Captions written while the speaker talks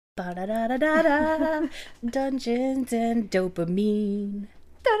Ba-da-da-da-da-da. Dungeons and dopamine.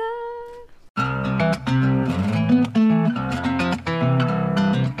 Da-da.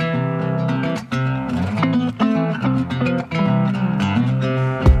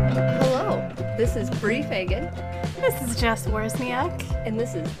 Hello, this is Bree Fagan. This is Jess Wozniak. And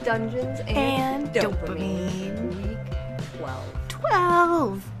this is Dungeons And Dopamine. Week 12.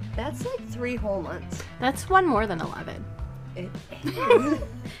 12. That's like 3 whole months. That's one more than 11. It is.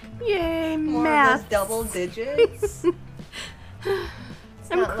 Yay, More math. of those double digits.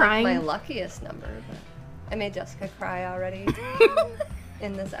 I'm Not crying. like my luckiest number, but I made Jessica cry already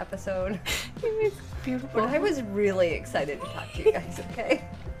in this episode. It's beautiful. But I was really excited to talk to you guys, okay?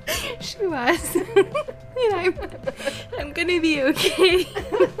 She was. And I'm gonna be okay.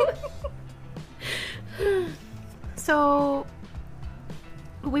 So,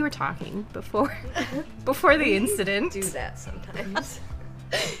 we were talking before the incident. Do that sometimes.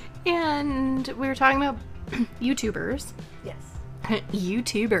 And we were talking about YouTubers. Yes.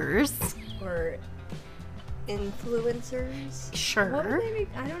 YouTubers. Or influencers. Sure. What would they be?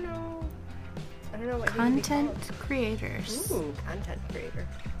 I don't know what they would be Content called. creators. Ooh, content creator.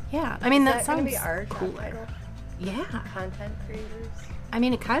 Yeah, I mean, Is that gonna sounds be our job cooler. title? Yeah. Content creators. I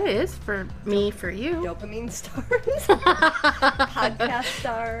mean, it kind of is for me, for you. Dopamine stars. Podcast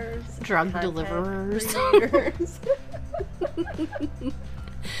stars. Drug content deliverers. creators.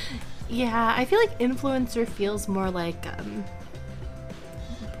 Yeah, I feel like influencer feels more like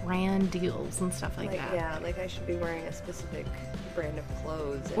brand deals and stuff like that. Yeah, like I should be wearing a specific brand of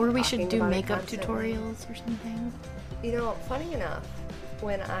clothes. And Or we should talking do about it makeup constantly. tutorials or something. You know, funny enough,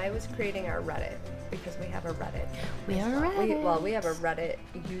 when I was creating our Reddit, because we have a Reddit. We have a Reddit. We have a Reddit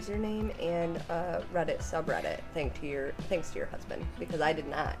username and a Reddit subreddit, thanks to your husband, because I did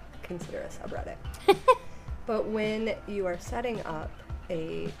not consider a subreddit. But when you are setting up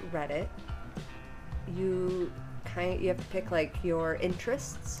a Reddit, you have to pick like your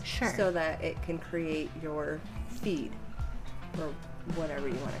interests, Sure. so that it can create your feed, or whatever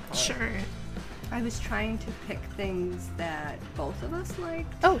you want to call it. Sure. I was trying to pick things that both of us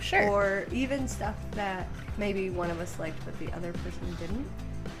liked. Oh, sure. Or even stuff that maybe one of us liked but the other person didn't.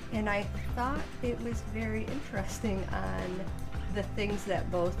 And I thought it was very interesting on the things that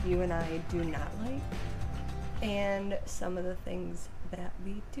both you and I do not like and some of the things that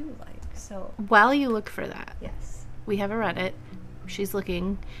we do like. So, While you look for that, yes. we have a Reddit. She's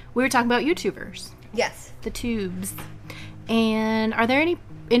looking. We were talking about YouTubers. Yes. The tubes. And are there any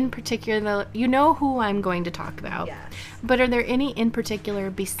in particular, you know who I'm going to talk about, Yes. but are there any in particular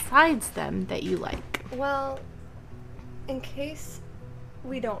besides them that you like? Well, in case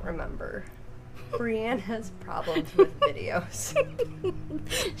we don't remember, Brienne has problems with videos.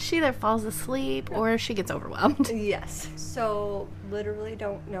 She either falls asleep or she gets overwhelmed. Yes. So, literally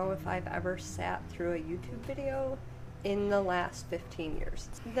don't know if I've ever sat through a YouTube video in the last 15 years.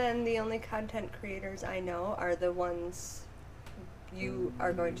 Then the only content creators I know are the ones you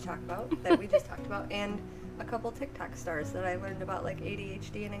are going to talk about, that we just talked about, and a couple TikTok stars that I learned about, like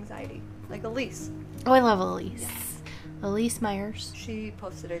ADHD and anxiety, like Elise. Oh, I love Elise. Yes. Elise Myers. She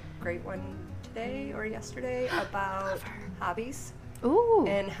posted a great one today or yesterday about hobbies. Ooh.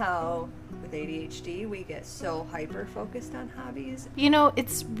 And how with ADHD we get so hyper focused on hobbies. You know,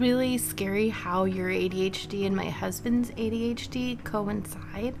 it's really scary how your ADHD and my husband's ADHD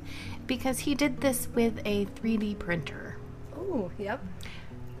coincide, because he did this with a 3D printer. Oh, yep.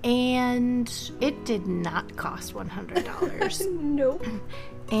 And it did not cost $100. Nope.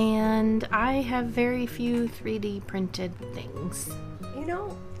 And I have very few 3D printed things. You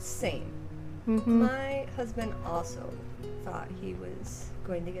know, same. Mm-hmm. My husband also thought he was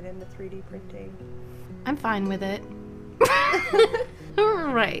going to get into 3D printing. I'm fine with it.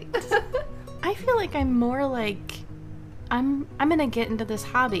 Right. I feel like I'm more like I'm gonna get into this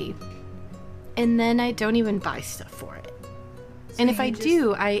hobby, and then I don't even buy stuff for it. So And if you I just-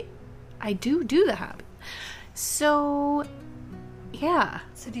 do, I do the hobby. So, yeah.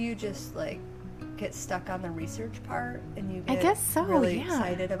 So do you just like get stuck on the research part and you I get guess so, really yeah.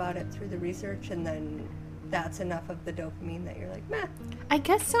 excited about it through the research, and then that's enough of the dopamine that you're like, meh. I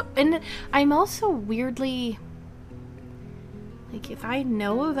guess so. And I'm also weirdly, like, if I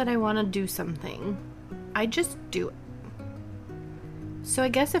know that I want to do something, I just do it. So I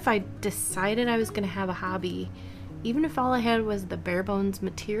guess if I decided I was going to have a hobby, even if all I had was the bare bones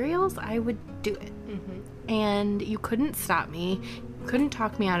materials, I would do it. Mm-hmm. And you couldn't stop me. You couldn't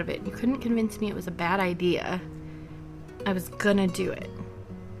talk me out of it. You couldn't convince me it was a bad idea. I was gonna do it.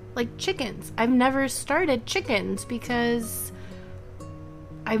 Like chickens. I've never started chickens because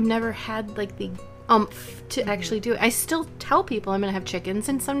I've never had like the to actually do it. I still tell people I'm going to have chickens,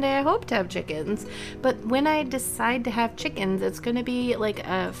 and someday I hope to have chickens. But when I decide to have chickens, it's going to be like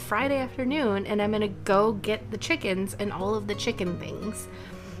a Friday afternoon, and I'm going to go get the chickens and all of the chicken things.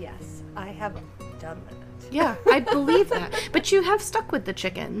 Yes, I have done that. Yeah, I believe that. But you have stuck with the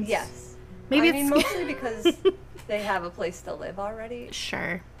chickens. Yes. Maybe I mean, mostly because they have a place to live already.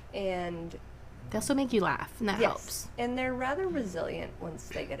 Sure. And they also make you laugh, and that helps. And they're rather resilient once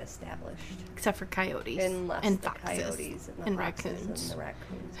they get established. Except for coyotes. Unless and the foxes. coyotes and the and foxes raccoons. and the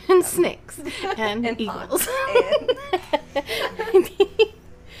raccoons. And snakes. And eagles.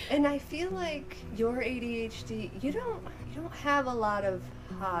 And I feel like your ADHD, you don't have a lot of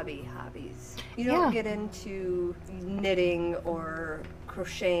hobbies. You don't get into knitting or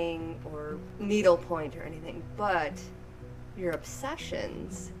crocheting or needlepoint or anything, but your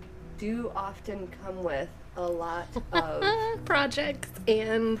obsessions do often come with a lot of projects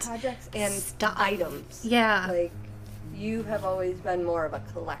and stuff. Items. Yeah. Like, you have always been more of a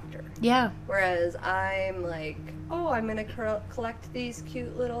collector. Yeah. Whereas I'm like, oh, I'm going to collect these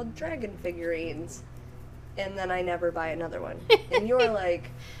cute little dragon figurines. And then I never buy another one. And you're like,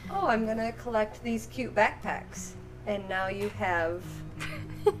 oh, I'm going to collect these cute backpacks. And now you have...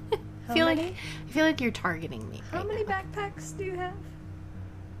 I feel like you're targeting me. How many backpacks do you have?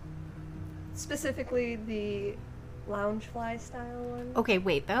 Specifically the Loungefly style one? Okay,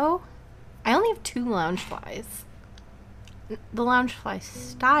 wait, though. I only have 2 Loungeflies. The Loungefly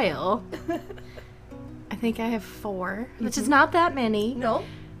style, I think I have 4, which is not that many. No.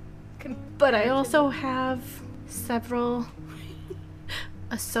 But I also have several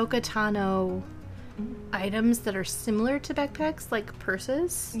Ahsoka Tano items that are similar to backpacks, like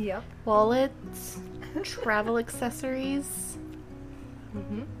purses, wallets, travel accessories.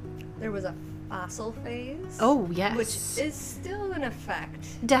 Mm-hmm. There was a fossil phase. Oh, yes. Which is still in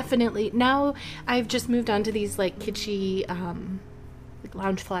effect. Definitely. Now I've just moved on to these like kitschy like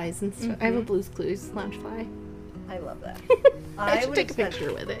Loungeflies and stuff. I have a Blue's Clues Loungefly. I love that. I should take a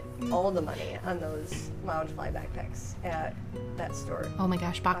picture with it. All the money on those Loungefly backpacks at that store. Oh my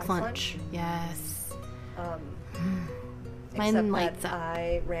gosh, Box Lunch. Yes. Mine lights up.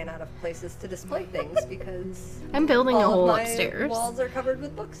 I ran out of places to display things because I'm building a whole my upstairs. Walls are covered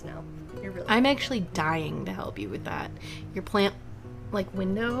with books now. I'm actually dying to help you with that. Your plant like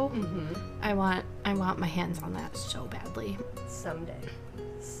window. Mm-hmm. I want my hands on that so badly. Someday.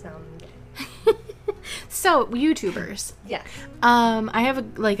 So, YouTubers. Yes. I have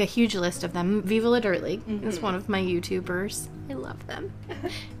a huge list of them. Viva La Dirt League is one of my YouTubers. I love them.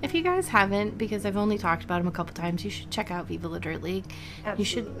 If you guys haven't, because I've only talked about them a couple times, you should check out Viva La Dirt League. Absolutely. You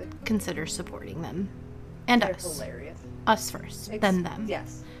should consider supporting them. And They're us. Hilarious. Us first, then them.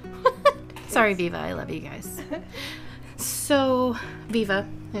 Yes. Sorry, Viva. I love you guys. So, Viva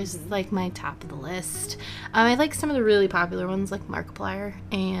is like my top of the list. I like some of the really popular ones like Markiplier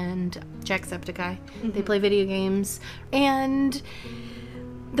and Jacksepticeye. They play video games. And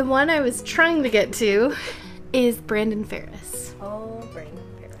the one I was trying to get to is Brandon Ferris. Oh, Brandon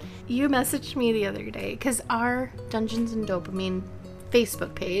Ferris. You messaged me the other day because our Dungeons and Dopamine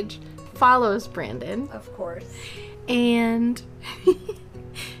Facebook page follows Brandon. Of course. And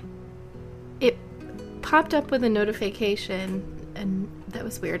it popped up with a notification, and that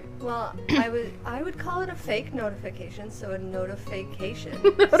was weird. Well, I would call it a fake notification. So a notification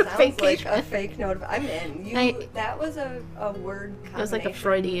Notification. sounds like a fake notification. I'm in. That was a word combination. It was like a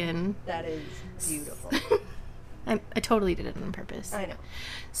Freudian. That is beautiful. I totally did it on purpose. I know.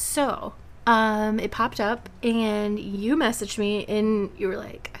 So, it popped up, and you messaged me, and you were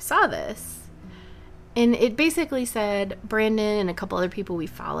like, I saw this. And it basically said Brandon and a couple other people we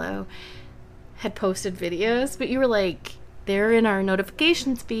follow had posted videos, but you were like, they're in our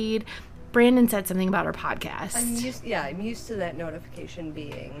notifications feed. Brandon said something about our podcast. I'm used to that notification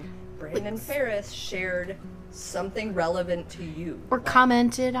being Brandon Ferris shared something relevant to you. Or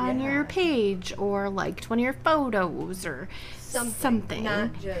commented on your page, or liked one of your photos, or something.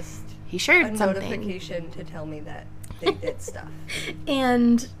 Not just he shared a something. Notification to tell me that they did stuff.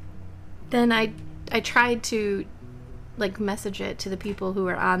 And then I tried to like message it to the people who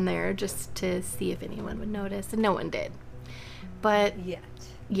were on there just to see if anyone would notice, and no one did. But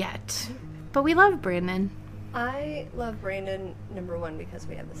yet. But we love Brandon. I love Brandon, number one, because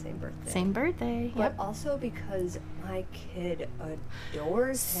we have the same birthday. Same birthday, but also because my kid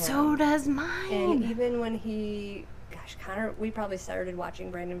adores him. So does mine. And even when Connor, we probably started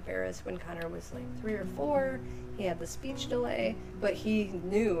watching Brandon Ferris when Connor was like 3 or 4. He had the speech delay, but he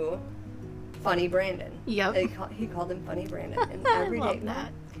knew Funny Brandon. Yep. He called him Funny Brandon. And every day,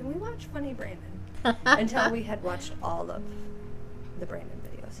 that. Can we watch Funny Brandon? Until we had watched all of the Brandon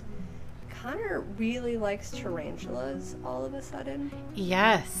videos. Connor really likes tarantulas all of a sudden.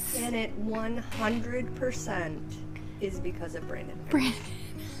 Yes. And it 100% is because of Brandon. Brandon.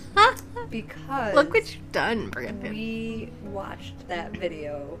 Because look what you've done, Brandon. we watched that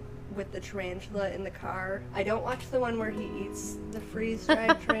video with the tarantula in the car. I don't watch the one where he eats the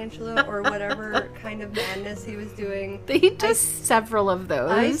freeze-dried tarantula or whatever kind of madness he was doing. He does several of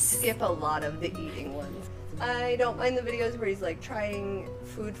those. I skip a lot of the eating ones. I don't mind the videos where he's like trying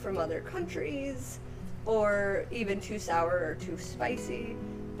food from other countries or even too sour or too spicy,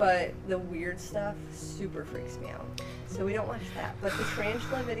 but the weird stuff super freaks me out. So we don't watch that. But the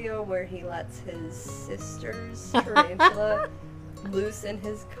tarantula video where he lets his sister's tarantula loose in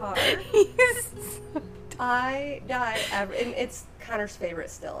his car, I die and it's Connor's favorite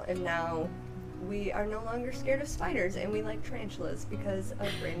still. And now we are no longer scared of spiders and we like tarantulas because of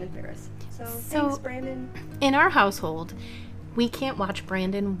Brandon Ferris. So thanks, Brandon. In our household, we can't watch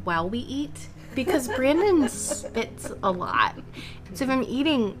Brandon while we eat because Brandon spits a lot. So if I'm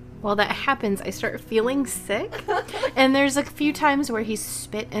eating while that happens, I start feeling sick. And there's a few times where he's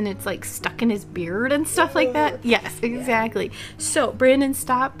spit and it's like stuck in his beard and stuff like that. Yes, exactly. Yeah. So Brandon,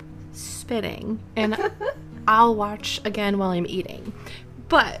 stop spitting and I'll watch again while I'm eating.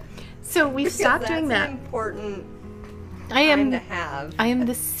 But so we've stopped doing that. That's an important I am to have. I am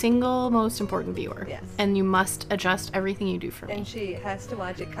the single most important viewer. Yes. And you must adjust everything you do for me. And she has to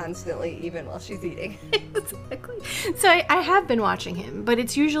watch it constantly, even while she's eating. Exactly. So I have been watching him, but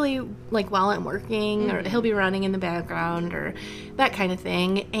it's usually like while I'm working, or he'll be running in the background, or that kind of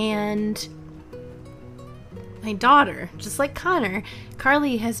thing. And my daughter, just like Connor,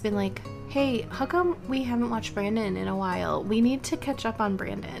 Carly has been like, hey, how come we haven't watched Brandon in a while? We need to catch up on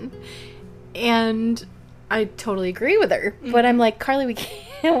Brandon. And I totally agree with her. But I'm like, Carly, we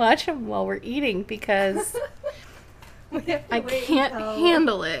can't watch him while we're eating because I can't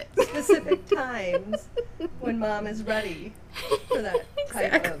handle it. Specific times when Mom is ready for that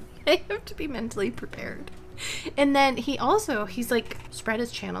type of... I have to be mentally prepared. And then he's like spread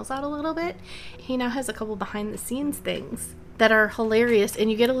his channels out a little bit. He now has a couple behind the scenes things that are hilarious, and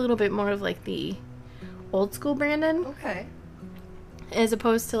you get a little bit more of like the old school Brandon. Okay. As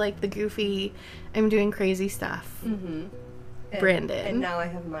opposed to like the goofy, I'm doing crazy stuff. Mm-hmm. Brandon. And now I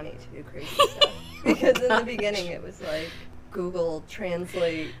have money to do crazy stuff. Because in the beginning it was like Google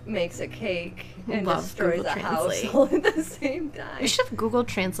Translate makes a cake and destroys Google a house all at the same time. We should have Google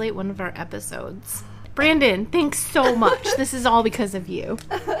Translate one of our episodes. Brandon, thanks so much. This is all because of you.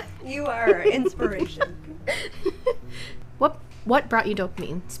 You are our inspiration. What brought you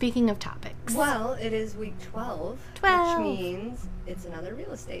dopamine? Speaking of topics. Well, it is week 12. Which means it's another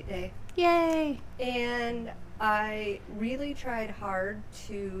real estate day. Yay! And I really tried hard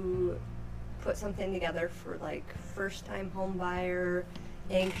to put something together for like first-time home buyer,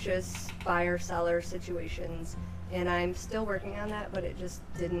 anxious buyer-seller situations. And I'm still working on that, but it just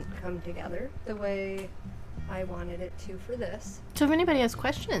didn't come together the way I wanted it to for this. So if anybody has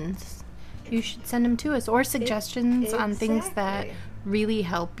questions, you should send them to us, or suggestions on things that really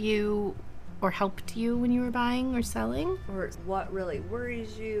help you or helped you when you were buying or selling. Or what really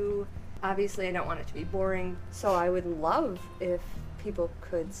worries you. Obviously, I don't want it to be boring, so I would love if people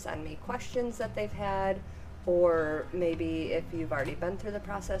could send me questions that they've had, or maybe if you've already been through the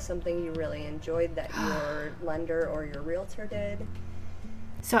process, something you really enjoyed that your lender or your realtor did.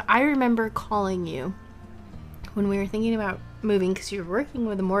 So I remember calling you when we were thinking about moving because you were working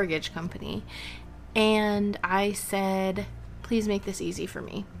with a mortgage company, and I said, please make this easy for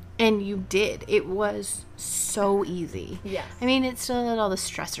me. And you did. It was so easy. Yes. I mean, it still had all the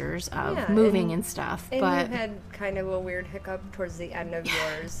stressors of moving and stuff. And but you had kind of a weird hiccup towards the end of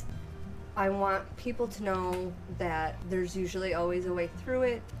yours. I want people to know that there's usually always a way through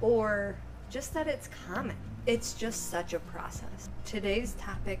it, or just that it's common. It's just such a process. Today's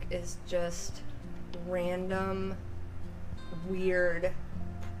topic is just random, weird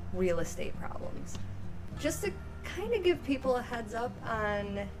real estate problems. Just to kind of give people a heads up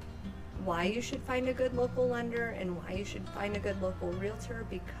on why you should find a good local lender and why you should find a good local realtor,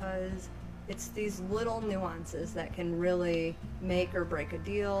 because it's these little nuances that can really make or break a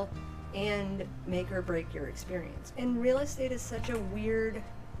deal and make or break your experience. And real estate is such a weird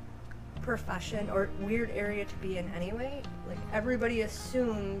profession or weird area to be in anyway. Like, everybody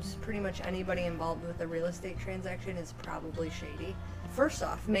assumes pretty much anybody involved with a real estate transaction is probably shady. First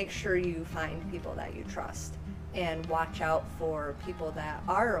off, make sure you find people that you trust and watch out for people that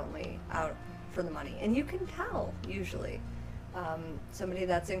are only out for the money. And you can tell, usually. Somebody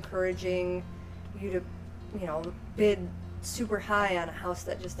that's encouraging you to, bid super high on a house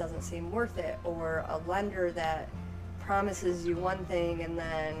that just doesn't seem worth it, or a lender that promises you one thing and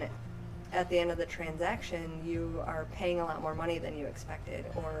then at the end of the transaction, you are paying a lot more money than you expected,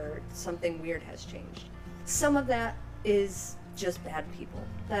 or something weird has changed. Some of that is just bad people.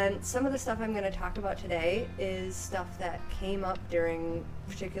 Then some of the stuff I'm going to talk about today is stuff that came up during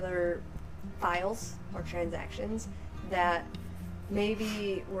particular files or transactions that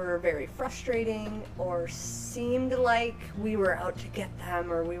maybe were very frustrating or seemed like we were out to get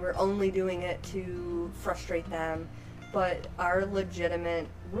them or we were only doing it to frustrate them, but are legitimate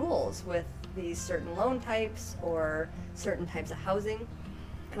rules with these certain loan types or certain types of housing.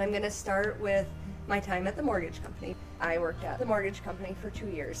 And I'm going to start with my time at the mortgage company. I worked at the mortgage company for 2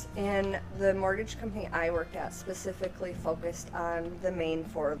 years, and the mortgage company I worked at specifically focused on the main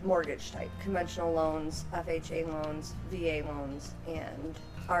four mortgage type: conventional loans, FHA loans, VA loans, and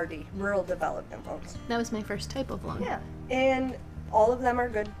RD, rural development loans. That was my first type of loan. Yeah, and all of them are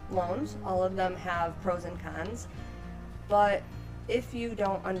good loans. All of them have pros and cons, but if you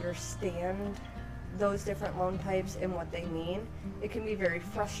don't understand those different loan types and what they mean, it can be very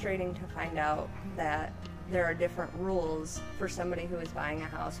frustrating to find out that there are different rules for somebody who is buying a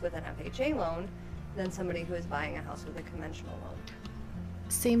house with an FHA loan than somebody who is buying a house with a conventional loan.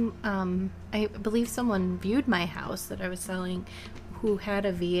 Same, I believe someone viewed my house that I was selling who had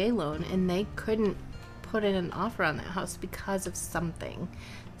a VA loan, and they couldn't put in an offer on that house because of something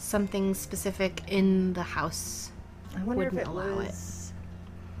specific in the house. I wonder if wouldn't it allow was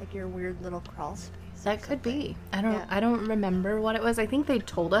like your weird little crawl space. That could be. I Yeah. don't remember what it was. I think they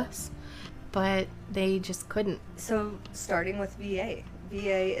told us, but they just couldn't. So starting with VA.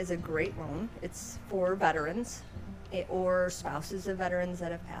 VA is a great loan. It's for veterans or spouses of veterans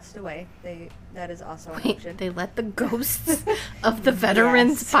that have passed away. That is also an Wait, option. they let the ghosts of the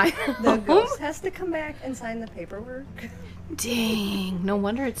veterans Yes. buy The home? ghost has to come back and sign the paperwork. Dang, no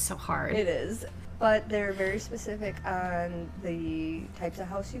wonder it's so hard. It is. But they're very specific on the types of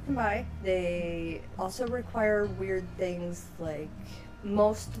house you can buy. They also require weird things like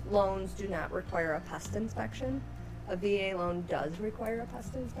most loans do not require a pest inspection. A VA loan does require a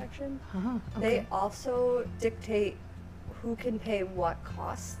pest inspection. Oh, They okay. also dictate who can pay what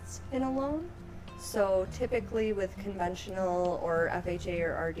costs in a loan. So typically with conventional or FHA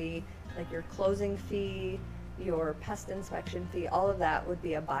or RD, like your closing fee, your pest inspection fee, all of that would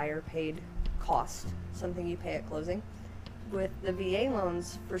be a buyer paid cost, something you pay at closing. With the VA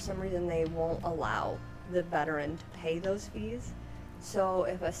loans, for some reason they won't allow the veteran to pay those fees. So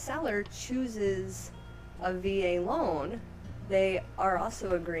if a seller chooses a VA loan, they are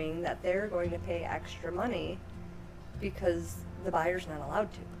also agreeing that they're going to pay extra money because the buyer's not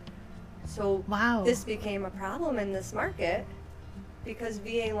allowed to. So Wow. this became a problem in this market because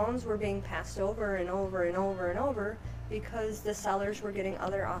VA loans were being passed over and over and over and over because the sellers were getting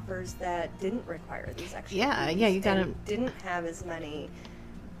other offers that didn't require these extra Yeah, fees yeah, you gotta- and didn't have as many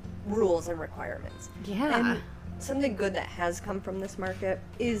rules and requirements. Yeah. And something good that has come from this market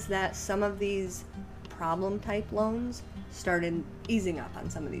is that some of these problem type loans started easing up on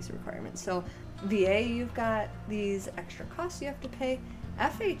some of these requirements. So VA, you've got these extra costs you have to pay.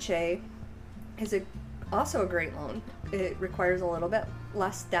 FHA is also a great loan. It requires a little bit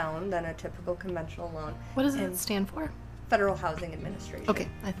less down than a typical conventional loan. What does And it stand for? Federal Housing Administration. Okay,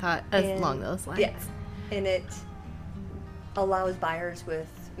 I thought And- along those lines. Yeah, and it allows buyers with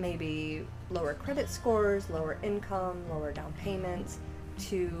maybe lower credit scores, lower income, lower down payments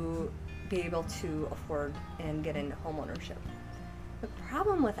to be able to afford and get into homeownership. The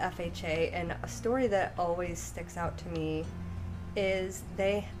problem with FHA, and a story that always sticks out to me, is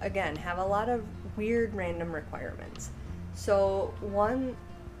they, again, have a lot of weird random requirements. So one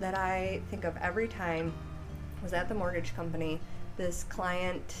that I think of every time was at the mortgage company. This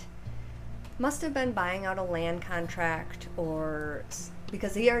client must have been buying out a land contract or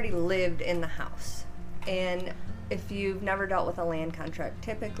because he already lived in the house. And if you've never dealt with a land contract,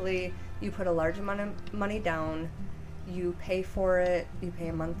 typically you put a large amount of money down, you pay for it, you pay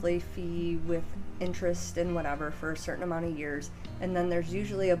a monthly fee with interest and whatever for a certain amount of years, and then there's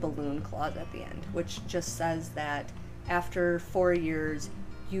usually a balloon clause at the end, which just says that after 4 years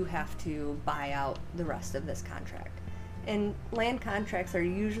you have to buy out the rest of this contract. And land contracts are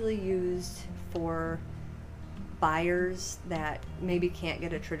usually used for buyers that maybe can't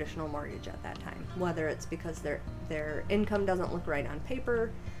get a traditional mortgage at that time, whether it's because their income doesn't look right on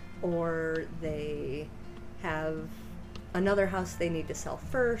paper, or they have another house they need to sell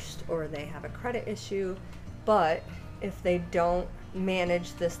first, or they have a credit issue. But if they don't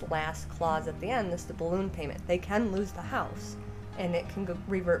manage this last clause at the end, this the balloon payment, they can lose the house and it can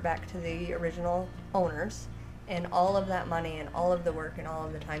revert back to the original owners, and all of that money and all of the work and all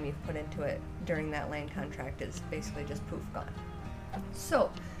of the time you've put into it during that land contract is basically just poof, gone.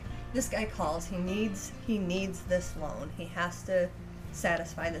 So This guy calls, he needs this loan. He has to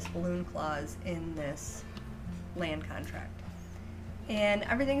satisfy this balloon clause in this land contract. And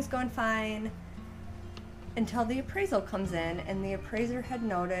everything's going fine until the appraisal comes in, and the appraiser had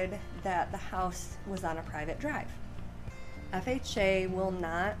noted that the house was on a private drive. FHA will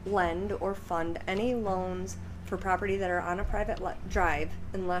not lend or fund any loans for property that are on a private drive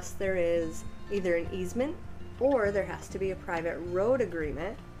unless there is either an easement or there has to be a private road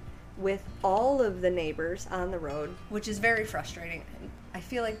agreement with all of the neighbors on the road, which is very frustrating. I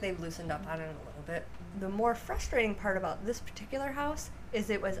feel like they've loosened up on it a little bit. The more frustrating part about this particular house is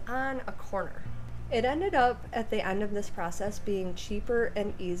it was on a corner. It ended up at the end of this process being cheaper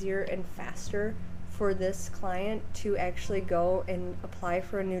and easier and faster for this client to actually go and apply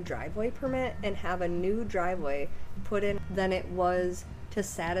for a new driveway permit and have a new driveway put in than it was to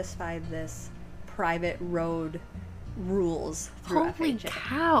satisfy this private road rules through Holy FHA.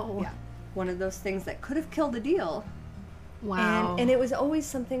 cow. Yeah. One of those things that could have killed the deal. Wow. And it was always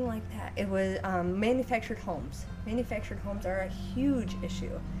something like that. It was manufactured homes. Manufactured homes are a huge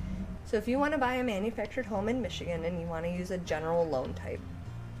issue. So if you want to buy a manufactured home in Michigan and you want to use a general loan type,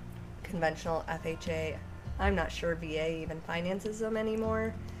 conventional FHA, I'm not sure VA even finances them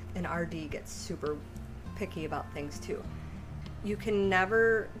anymore, and RD gets super picky about things too. You can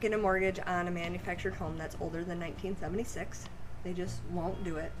never get a mortgage on a manufactured home that's older than 1976. They just won't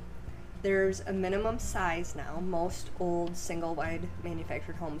do it. There's a minimum size now. Most old single-wide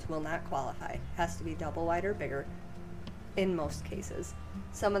manufactured homes will not qualify. Has to be double wide or bigger in most cases.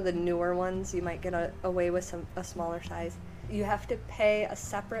 Some of the newer ones you might get away with a smaller size. You have to pay a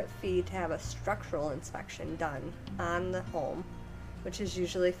separate fee to have a structural inspection done on the home, which is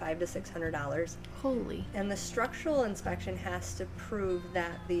usually $500 to $600. Holy. And the structural inspection has to prove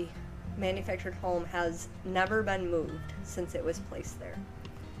that the manufactured home has never been moved since it was placed there.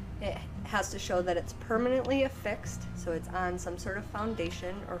 It has to show that it's permanently affixed, so it's on some sort of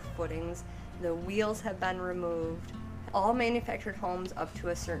foundation or footings. The wheels have been removed. All manufactured homes up to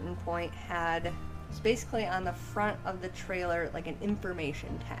a certain point had, basically on the front of the trailer, like an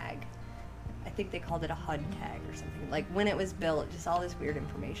information tag. I think they called it a HUD tag or something. Like when it was built, just all this weird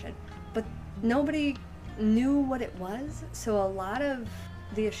information. But nobody knew what it was, so a lot of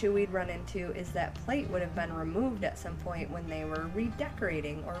the issue we'd run into is that plate would have been removed at some point when they were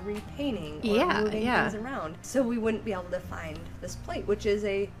redecorating or repainting or moving things around. So we wouldn't be able to find this plate, which is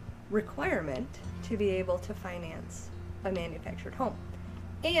a requirement to be able to finance a manufactured home.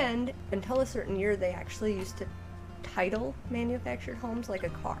 And until a certain year, they actually used to title manufactured homes like a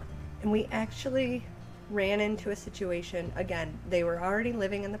car. And we actually ran into a situation, again, they were already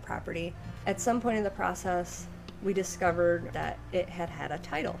living in the property. At some point in the process, we discovered that it had had a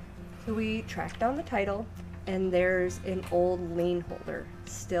title. So we tracked down the title, and there's an old lien holder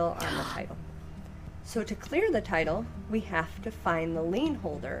still on the title. So to clear the title, we have to find the lien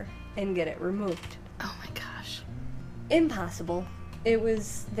holder and get it removed. Oh my gosh. Impossible. It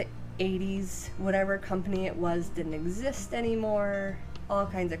was the 80s, whatever company it was didn't exist anymore, all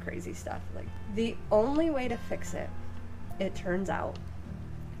kinds of crazy stuff. Like, the only way to fix it, it turns out,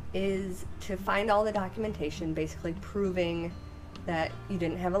 is to find all the documentation basically proving that you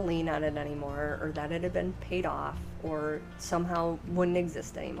didn't have a lien on it anymore, or that it had been paid off, or somehow wouldn't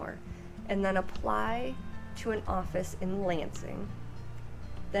exist anymore, and then apply to an office in Lansing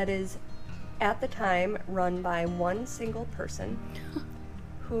that is at the time run by one single person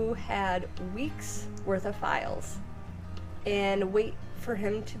who had weeks worth of files, and wait for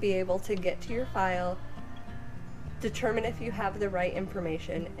him to be able to get to your file, determine if you have the right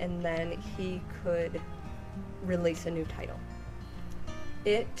information, and then he could release a new title.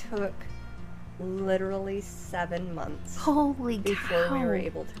 It took literally 7 months Holy before cow. we were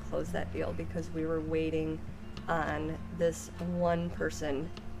able to close that deal because we were waiting on this one person.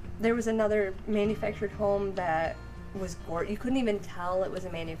 There was another manufactured home that was you couldn't even tell it was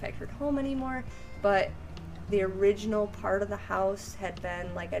a manufactured home anymore, but the original part of the house had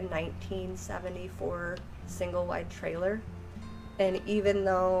been like a 1974 single wide trailer, and even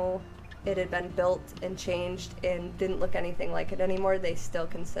though it had been built and changed and didn't look anything like it anymore, they still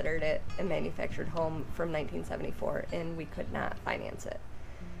considered it a manufactured home from 1974, and we could not finance it.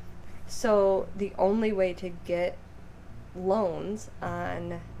 So the only way to get loans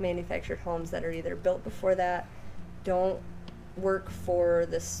on manufactured homes that are either built before that, don't work for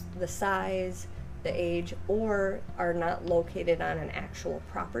the size, the age, or are not located on an actual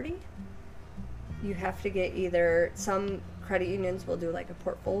property, you have to get either some credit unions will do like a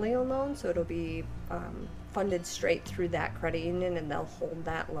portfolio loan, so it'll be funded straight through that credit union, and they'll hold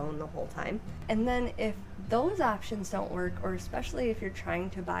that loan the whole time. And then if those options don't work, or especially if you're trying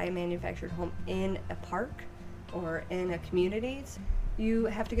to buy a manufactured home in a park or in a community, you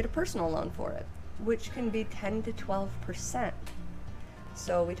have to get a personal loan for it, which can be 10 to 12%.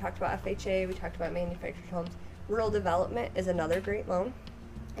 So we talked about FHA, we talked about manufactured homes. Rural development is another great loan.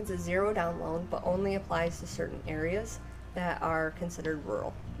 It's a zero down loan, but only applies to certain areas that are considered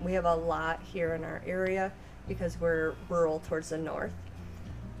rural. We have a lot here in our area because we're rural towards the north,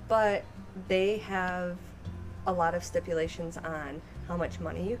 but they have a lot of stipulations on how much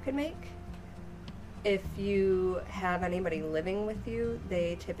money you can make. If you have anybody living with you,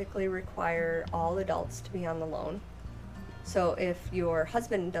 they typically require all adults to be on the loan. So if your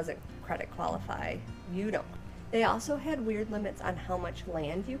husband doesn't credit qualify, you don't. They also had weird limits on how much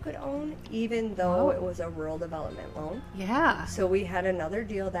land you could own, even though it was a rural development loan. Yeah. So we had another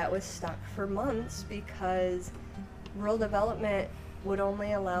deal that was stuck for months because rural development would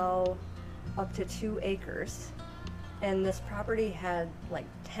only allow up to 2 acres, and this property had like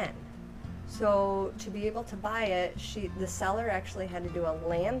 10. So to be able to buy it, the seller actually had to do a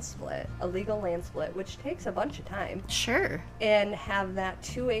land split, a legal land split, which takes a bunch of time. Sure. And have that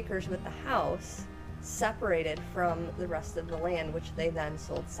 2 acres with the house separated from the rest of the land, which they then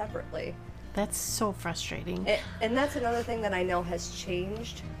sold separately. That's so frustrating. And that's another thing that I know has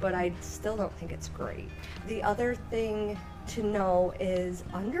changed, but I still don't think it's great. The other thing to know is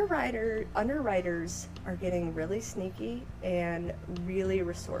underwriters are getting really sneaky and really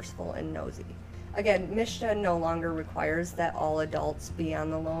resourceful and nosy. Again, MSHDA no longer requires that all adults be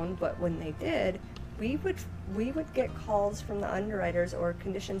on the loan, but when they did, we would get calls from the underwriters or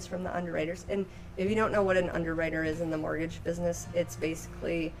conditions from the underwriters. And if you don't know what an underwriter is in the mortgage business, it's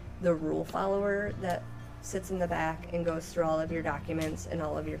basically the rule follower that sits in the back and goes through all of your documents and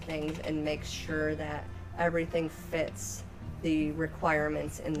all of your things and makes sure that everything fits the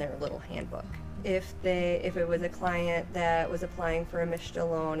requirements in their little handbook. If it was a client that was applying for a MSHDA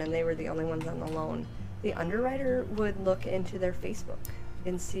loan and they were the only ones on the loan, the underwriter would look into their Facebook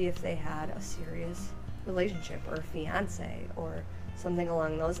and see if they had a serious relationship or a fiance or something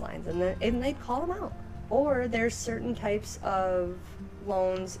along those lines, and they'd call them out. Or there's certain types of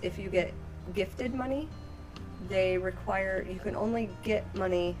loans, if you get gifted money, they require, you can only get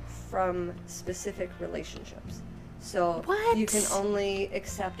money from specific relationships. So What? You can only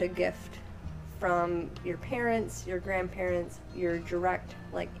accept a gift from your parents, your grandparents, your direct,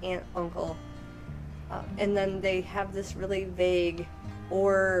 like aunt, uncle, and then they have this really vague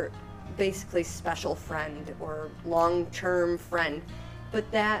or basically special friend or long-term friend. But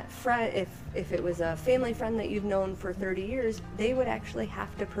that friend, if it was a family friend that you've known for 30 years, they would actually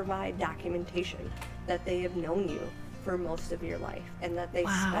have to provide documentation that they have known you for most of your life, and that they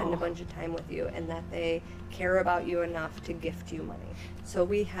spend a bunch of time with you, and that they care about you enough to gift you money. So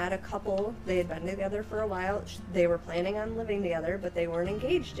we had a couple, they had been together for a while, they were planning on living together, but they weren't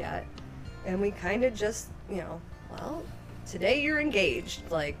engaged yet. And we kind of just, well, today you're engaged,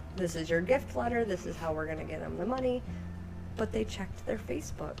 like, this is your gift letter, this is how we're going to get them the money. But they checked their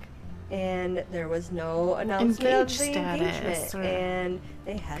Facebook, and there was no announcement of the engagement, and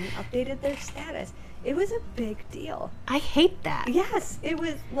they hadn't updated their status. It was a big deal. I hate that. Yes, it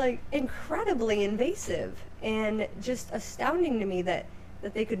was, like, incredibly invasive and just astounding to me that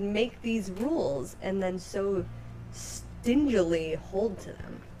they could make these rules and then so stingily hold to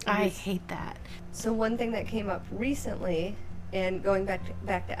them. I hate that. So one thing that came up recently, and going back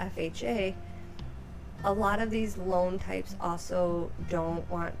to FHA, a lot of these loan types also don't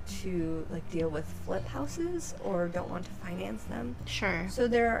want to deal with flip houses or don't want to finance them. Sure. So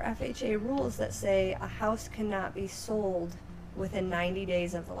there are FHA rules that say a house cannot be sold within 90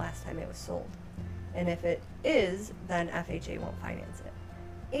 days of the last time it was sold. And if it is, then FHA won't finance it.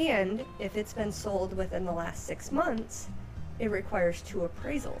 And if it's been sold within the last 6 months, it requires 2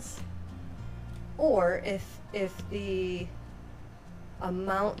 appraisals. Or if the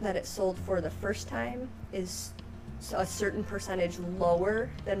amount that it sold for the first time is a certain percentage lower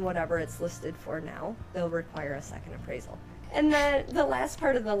than whatever it's listed for now, they'll require a second appraisal. And then the last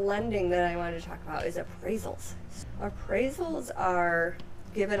part of the lending that I wanted to talk about is appraisals. Appraisals are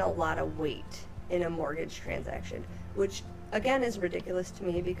given a lot of weight in a mortgage transaction, which again is ridiculous to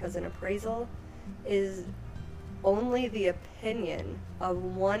me because an appraisal is only the opinion of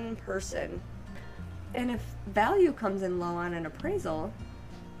one person. And if value comes in low on an appraisal,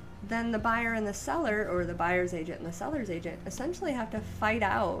 then the buyer and the seller, or the buyer's agent and the seller's agent, essentially have to fight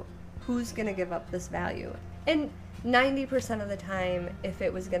out who's going to give up this value. And 90% of the time, if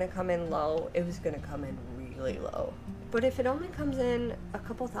it was going to come in low, it was going to come in really low. But if it only comes in a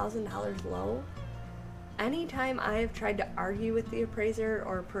couple $1,000s low, anytime I've tried to argue with the appraiser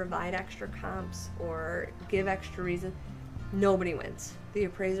or provide extra comps or give extra reason, nobody wins. The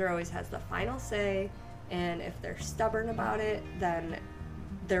appraiser always has the final say, and if they're stubborn about it, then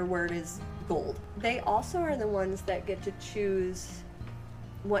their word is gold. They also are the ones that get to choose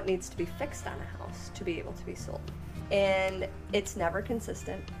what needs to be fixed on a house to be able to be sold. And it's never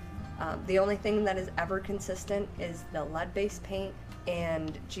consistent. The only thing that is ever consistent is the lead-based paint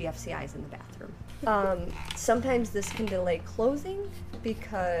and GFCIs in the bathroom. Sometimes this can delay closing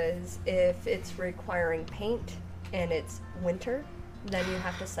because if it's requiring paint and it's winter, then you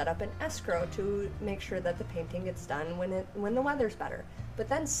have to set up an escrow to make sure that the painting gets done when the weather's better. But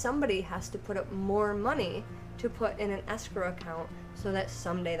then somebody has to put up more money to put in an escrow account so that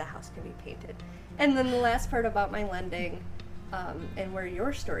someday the house can be painted. And then the last part about my lending, and where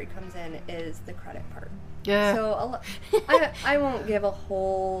your story comes in, is the credit part. Yeah. So I won't give a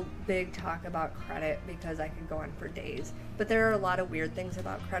whole big talk about credit because I could go on for days. But there are a lot of weird things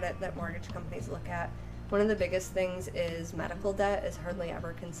about credit that mortgage companies look at. One of the biggest things is medical debt is hardly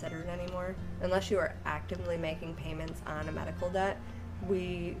ever considered anymore. Unless you are actively making payments on a medical debt,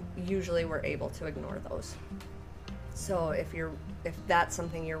 we usually were able to ignore those. So if that's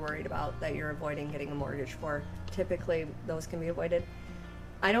something you're worried about that you're avoiding getting a mortgage for, typically those can be avoided.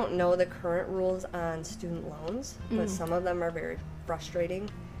 I don't know the current rules on student loans, but some of them are very frustrating.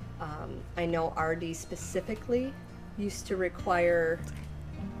 I know RD specifically used to require,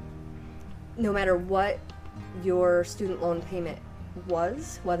 no matter what your student loan payment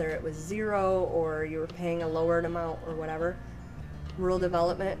was, whether it was zero or you were paying a lowered amount or whatever, rural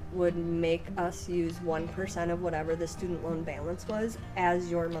development would make us use 1% of whatever the student loan balance was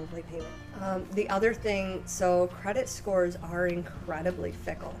as your monthly payment. The other thing, so credit scores are incredibly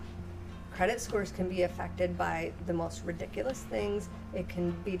fickle. Credit scores can be affected by the most ridiculous things. It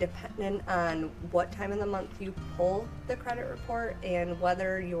can be dependent on what time of the month you pull the credit report and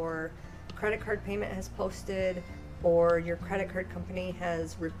whether your credit card payment has posted or your credit card company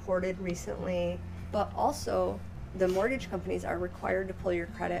has reported recently. But also, the mortgage companies are required to pull your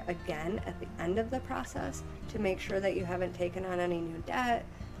credit again at the end of the process to make sure that you haven't taken on any new debt.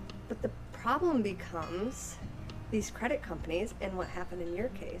 But the problem becomes these credit companies and what happened in your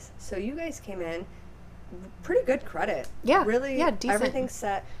case. So you guys came in pretty good credit. Yeah. Really, yeah, decent. Everything's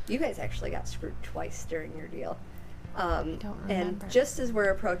set. You guys actually got screwed twice during your deal. Don't remember. And just as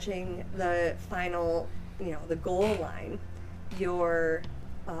we're approaching the final, the goal line, your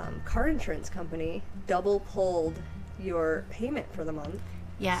car insurance company double pulled your payment for the month.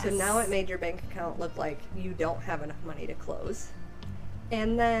 Yes. So now it made your bank account look like you don't have enough money to close.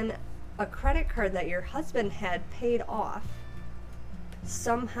 And then a credit card that your husband had paid off,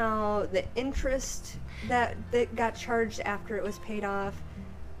 somehow the interest that got charged after it was paid off,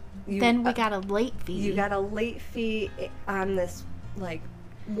 then we got a late fee. You got a late fee on this, like,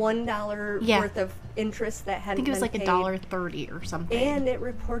 $1 worth of interest that hadn't been paid. I think it was like $1.30 or something. And it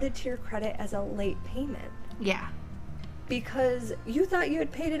reported to your credit as a late payment. Yeah. Because you thought you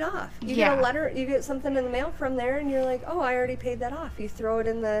had paid it off. You get a letter, you get something in the mail from there, and you're like, oh, I already paid that off. You throw it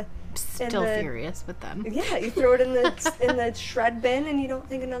in the... Still furious with them. Yeah, you throw it in the shred bin, and you don't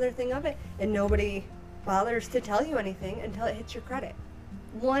think another thing of it. And nobody bothers to tell you anything until it hits your credit.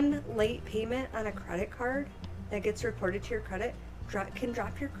 One late payment on a credit card that gets reported to your credit can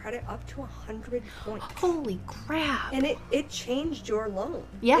drop your credit up to 100 points. Holy crap. And it changed your loan.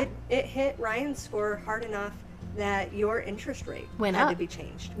 Yeah. It hit Ryan's score hard enough that your interest rate had to be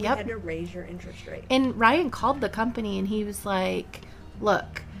changed. We had to raise your interest rate. And Ryan called the company and he was like,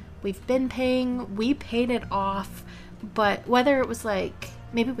 look, we've been paying, we paid it off, but whether it was like,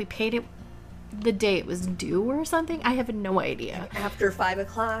 maybe we paid it the day it was due or something, I have no idea. After 5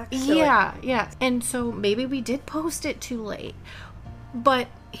 o'clock? So yeah. And so maybe we did post it too late. But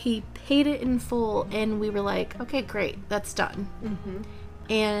he paid it in full, and we were like, okay, great, that's done. Mm-hmm.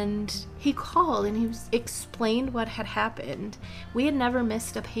 And he called, and he explained what had happened. We had never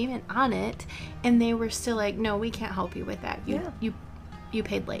missed a payment on it, and they were still like, no, we can't help you with that. You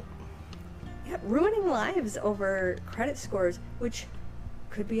paid late. Yeah, ruining lives over credit scores, which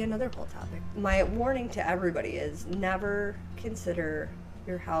could be another whole topic. My warning to everybody is never consider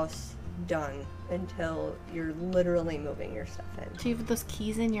your house done until you're literally moving your stuff in. So you have those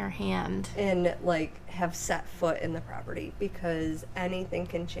keys in your hand. And, have set foot in the property, because anything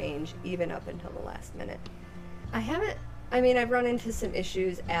can change even up until the last minute. I've run into some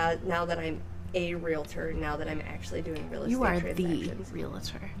issues now that I'm a realtor, now that I'm actually doing real estate transactions. You are the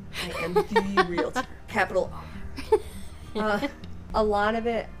realtor. I am the realtor. Capital R. A lot of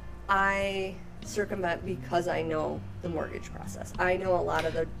it, I circumvent because I know the mortgage process. I know a lot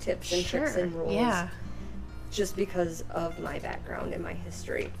of the tips and tricks and rules. Yeah. Just because of my background and my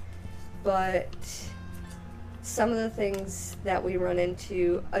history. But some of the things that we run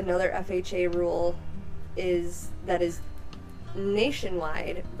into, another FHA rule that is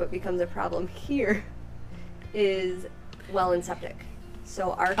nationwide but becomes a problem here, is well and septic.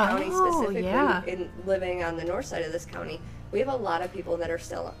 So our county specifically, in living on the north side of this county, we have a lot of people that are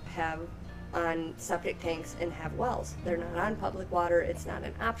still have on septic tanks and have wells. They're not on public water. It's not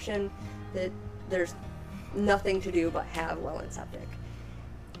an option. That there's nothing to do but have well and septic.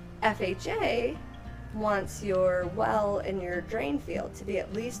 FHA wants your well and your drain field to be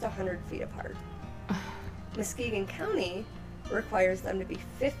at least 100 feet apart. Muskegon County requires them to be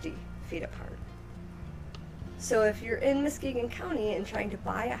 50 feet apart. So if you're in Muskegon County and trying to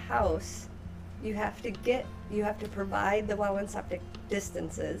buy a house, you have to provide the well and septic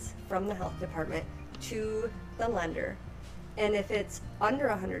distances from the health department to the lender. And if it's under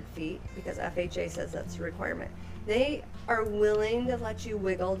 100 feet, because FHA says that's a requirement, they are willing to let you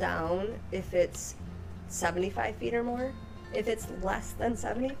wiggle down if it's 75 feet or more. If it's less than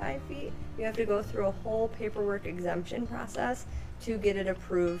 75 feet, you have to go through a whole paperwork exemption process to get it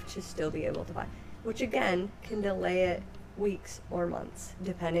approved to still be able to buy, which again can delay it weeks or months,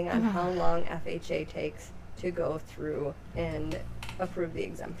 depending on how long FHA takes to go through and approve the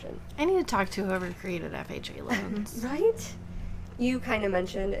exemption. I need to talk to whoever created FHA loans. Right? You kind of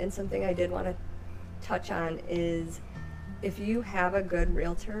mentioned, and something I did want to touch on is if you have a good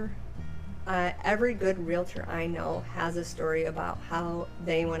realtor, every good realtor I know has a story about how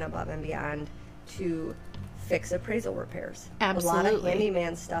they went above and beyond to fix appraisal repairs. Absolutely. A lot of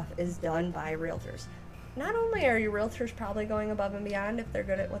handyman stuff is done by realtors. Not only are your realtors probably going above and beyond if they're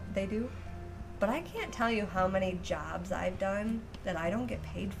good at what they do, but I can't tell you how many jobs I've done that I don't get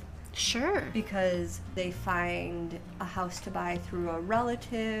paid for. Sure. Because they find a house to buy through a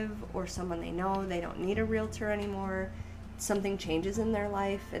relative or someone they know. They don't need a realtor anymore. Something changes in their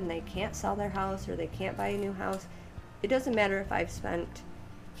life and they can't sell their house or they can't buy a new house. It doesn't matter if I've spent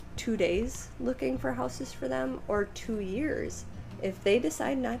 2 days looking for houses for them or 2 years. If they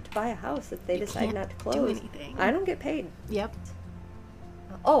decide not to buy a house, if they decide not to close, do anything. I don't get paid. Yep.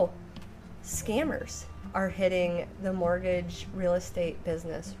 Oh, scammers are hitting the mortgage real estate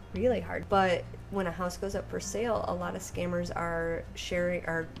business really hard. But when a house goes up for sale, a lot of scammers are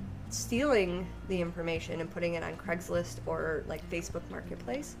stealing the information and putting it on Craigslist or like Facebook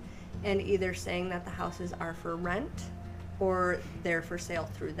Marketplace, and either saying that the houses are for rent or they're for sale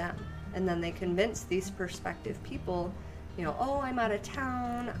through them. And then they convince these prospective people, oh, I'm out of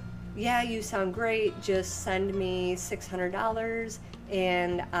town. Yeah, you sound great. Just send me $600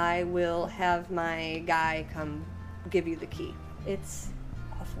 and I will have my guy come give you the key. It's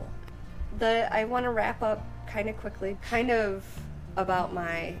awful. I want to wrap up kind of quickly, about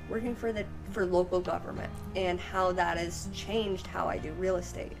my working for local government and how that has changed how I do real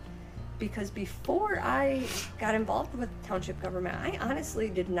estate. Because before I got involved with township government, I honestly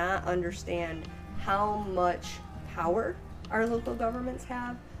did not understand how much power our local governments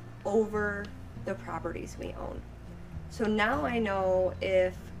have over the properties we own. So now I know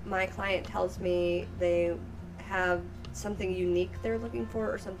if my client tells me they have something unique they're looking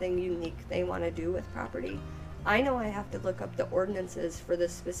for or something unique they want to do with property, I know I have to look up the ordinances for the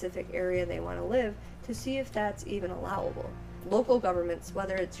specific area they want to live to see if that's even allowable. Local governments,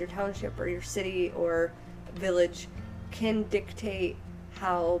 whether it's your township or your city or village, can dictate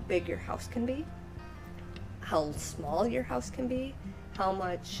how big your house can be, how small your house can be, how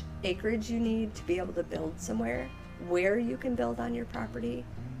much acreage you need to be able to build somewhere, where you can build on your property,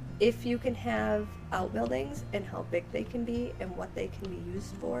 if you can have outbuildings and how big they can be and what they can be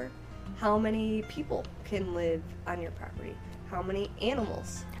used for, how many people can live on your property, how many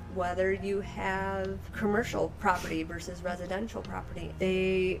animals, whether you have commercial property versus residential property.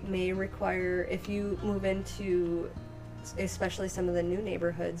 They may require, if you move into especially some of the new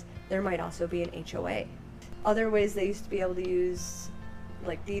neighborhoods, there might also be an HOA. Other ways they used to be able to use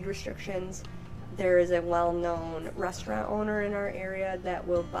like deed restrictions. There is a well-known restaurant owner in our area that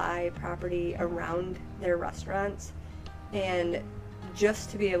will buy property around their restaurants, and just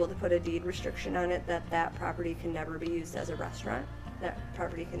to be able to put a deed restriction on it that property can never be used as a restaurant, that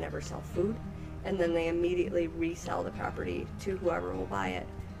property can never sell food, and then they immediately resell the property to whoever will buy it.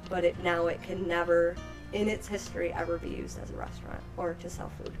 But it can never, in its history, ever be used as a restaurant or to sell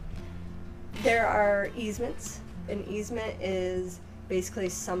food. There are easements. An easement is basically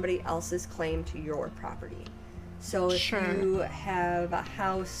somebody else's claim to your property. So if you have a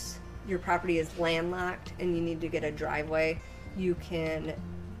house, your property is landlocked and you need to get a driveway, you can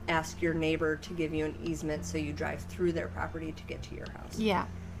ask your neighbor to give you an easement so you drive through their property to get to your house. Yeah.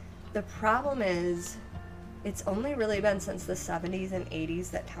 The problem is, it's only really been since the 70s and 80s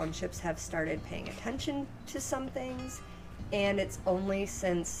that townships have started paying attention to some things, and it's only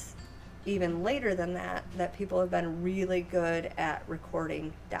since even later than that that people have been really good at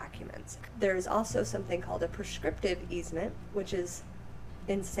recording documents. There's also something called a prescriptive easement, which is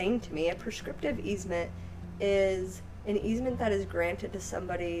insane to me. A prescriptive easement is an easement that is granted to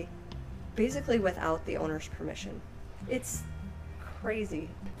somebody basically without the owner's permission. It's crazy.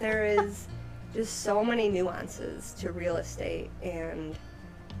 There is just so many nuances to real estate, and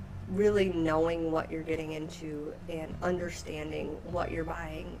really knowing what you're getting into and understanding what you're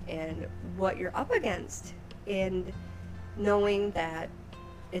buying and what you're up against, and knowing that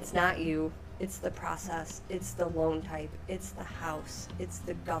it's not you, it's the process, it's the loan type, it's the house, it's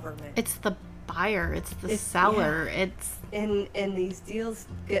the government, It's the buyer, it's the seller, yeah. it's... And these deals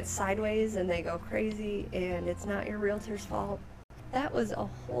get sideways and they go crazy, and it's not your realtor's fault. That was a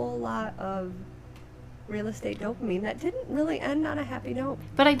whole lot of real estate dopamine that didn't really end on a happy note.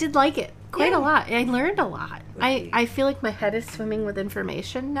 But I did like it quite Yeah. a lot. I learned a lot. Okay. I feel like my head is swimming with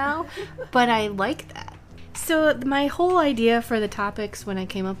information now, but I like that. So my whole idea for the topics when I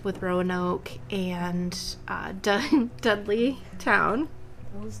came up with Roanoke and Dudley Town,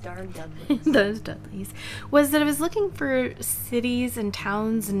 Those darn Dudleys. those Dudleys, was that I was looking for cities and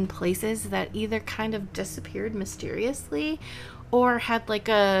towns and places that either kind of disappeared mysteriously or had like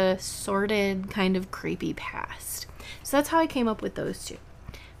a sordid kind of creepy past. So that's how I came up with those two.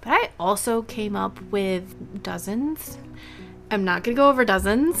 But I also came up with dozens. I'm not going to go over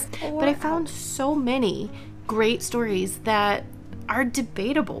dozens, but I found so many great stories that are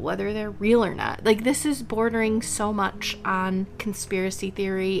debatable whether they're real or not. Like, this is bordering so much on conspiracy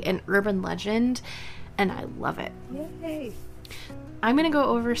theory and urban legend, and I love it. Yay. I'm going to go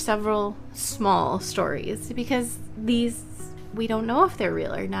over several small stories because these, we don't know if they're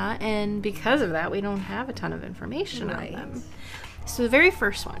real or not, and because of that, we don't have a ton of information Right. on them. So the very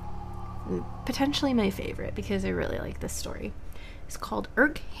first one, potentially my favorite because I really like this story, is called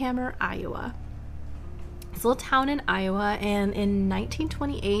Erkhammer, Iowa. It's a little town in Iowa, and in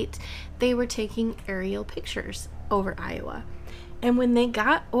 1928, they were taking aerial pictures over Iowa. And when they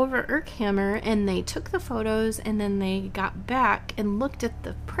got over Erkhammer and they took the photos and then they got back and looked at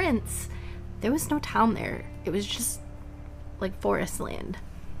the prints, there was no town there. It was just like forest land.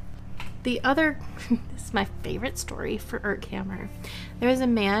 The other, this is my favorite story for Erkhammer. There was a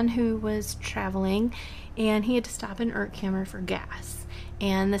man who was traveling and he had to stop in Erkhammer for gas.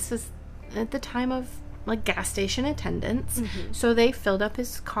 And this was at the time of like gas station attendants. So they filled up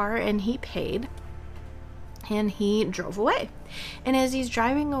his car and he paid. And he drove away. And as he's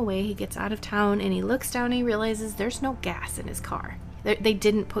driving away, he gets out of town and he looks down and he realizes there's no gas in his car. They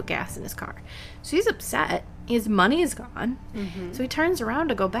didn't put gas in his car. So he's upset. His money is gone. So he turns around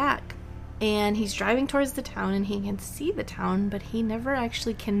to go back. And he's driving towards the town and he can see the town, but he never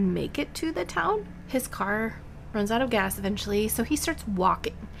actually can make it to the town. His car runs out of gas eventually, so he starts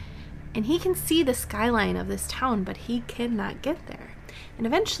walking. And he can see the skyline of this town, but he cannot get there. And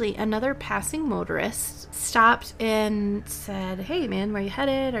eventually, another passing motorist stopped and said, "Hey, man, where are you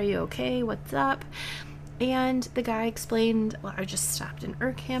headed? Are you okay? What's up?" And the guy explained, "Well, I just stopped in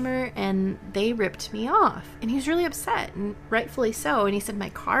Erkhammer, and they ripped me off." And he was really upset, and rightfully so. And he said, "My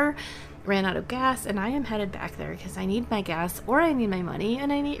car ran out of gas, and I am headed back there because I need my gas, or I need my money,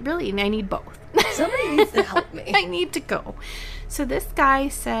 and I need both." Somebody needs to help me. I need to go. So this guy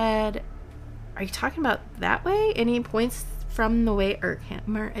said, "Are you talking about that way?" And he points from the way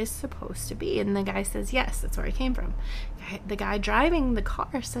Erkhammer is supposed to be. And the guy says, "Yes, that's where I came from." The guy driving the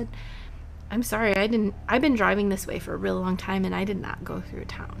car said, "I'm sorry, I've been driving this way for a really long time and I did not go through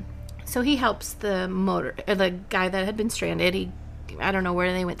town." So he helps the guy that had been stranded. I don't know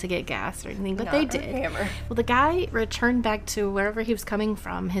where they went to get gas or anything, but they did. Erkhammer. Well, the guy returned back to wherever he was coming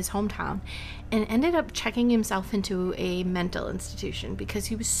from, his hometown, and ended up checking himself into a mental institution because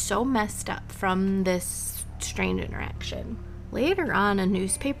he was so messed up from this strange interaction. Later on, a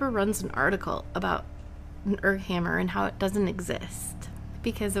newspaper runs an article about Erkhammer and how it doesn't exist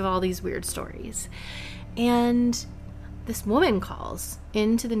because of all these weird stories. And this woman calls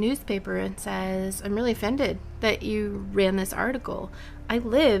into the newspaper and says, "I'm really offended that you ran this article. I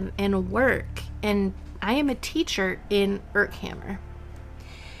live and work, and I am a teacher in Erkhammer."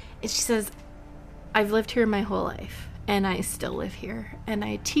 And she says, "I've lived here my whole life, and I still live here, and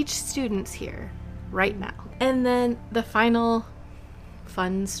I teach students here right now." And then the final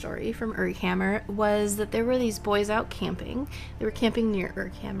fun story from Urkhammer was that there were these boys out camping. They were camping near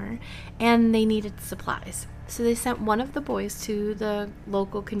Urkhammer, and they needed supplies. So they sent one of the boys to the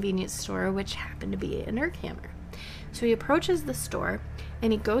local convenience store, which happened to be in Urkhammer. So he approaches the store,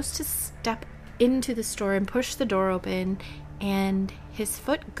 and he goes to step into the store and push the door open, and his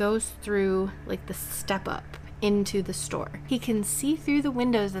foot goes through like the step up into the store. He can see through the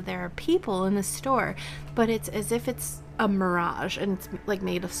windows that there are people in the store, but it's as if it's a mirage and it's like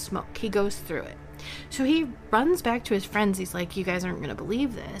made of smoke. He goes through it. So he runs back to his friends. He's like, you guys aren't going to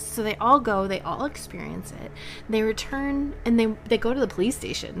believe this. So they all go, they all experience it. They return and they go to the police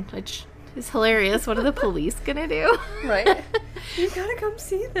station, which is hilarious. What are the police going to do? Right. You gotta come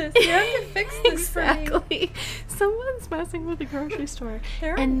see this. You have to fix this Exactly. for me. Someone's messing with the grocery store.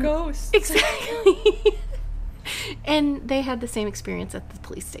 There are ghosts. Exactly. And they had the same experience at the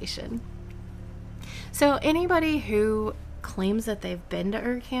police station. So anybody who claims that they've been to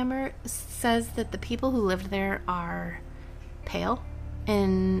Urkhammer says that the people who lived there are pale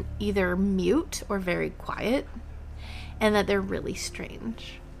and either mute or very quiet, and that they're really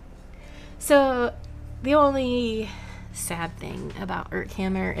strange. So the only sad thing about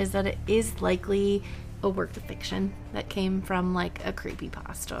Urkhammer is that it is likely a work of fiction that came from like a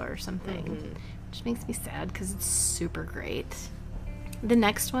creepypasta or something, which makes me sad because it's super great. The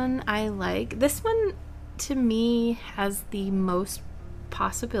next one I like. This one to me has the most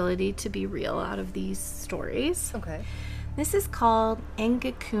possibility to be real out of these stories. Okay. This is called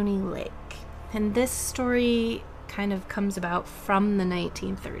Angakuni Lake, and this story kind of comes about from the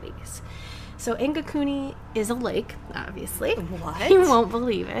 1930s. So Angakuni is a lake, obviously. What? You won't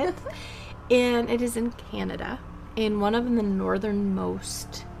believe it. And it is in Canada, in one of the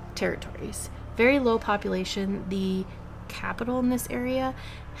northernmost territories. Very low population. The capital in this area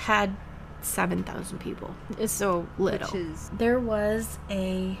had 7,000 people. It's so little. Which is... There was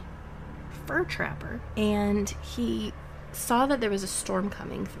a fur trapper, and he saw that there was a storm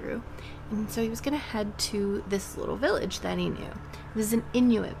coming through. And so he was going to head to this little village that he knew. This is an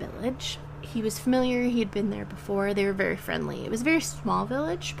Inuit village. He was familiar. He had been there before. They were very friendly. It was a very small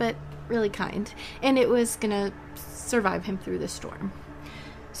village, but really kind. And it was going to survive him through the storm.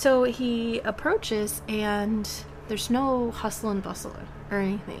 So he approaches, and there's no hustle and bustle or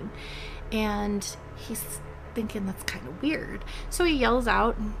anything. And he's thinking that's kind of weird. So he yells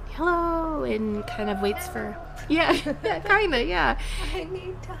out, hello, and kind of waits for... Yeah, kind of, yeah. I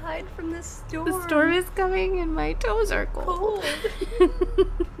need to hide from the storm. The storm is coming and my toes are cold.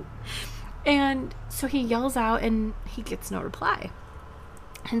 And so he yells out and he gets no reply.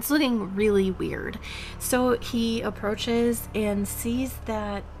 And it's looking really weird. So he approaches and sees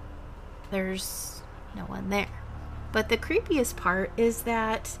that there's no one there. But the creepiest part is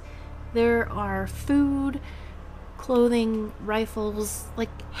that there are food, clothing, rifles, like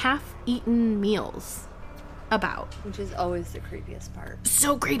half-eaten meals about. Which is always the creepiest part.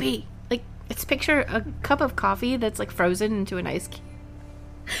 So creepy. Like, it's picture a cup of coffee that's like frozen into an ice cube.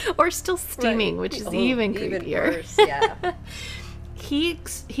 Or still steaming, Right. which is even creepier. Worse, yeah.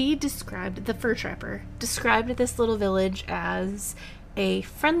 He described, the fur trapper, described this little village as a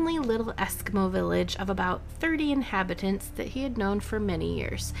friendly little Eskimo village of about 30 inhabitants that he had known for many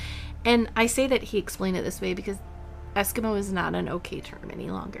years. And I say that he explained it this way because Eskimo is not an okay term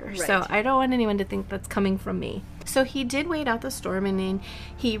any longer. Right. So I don't want anyone to think that's coming from me. So he did wait out the storm, and then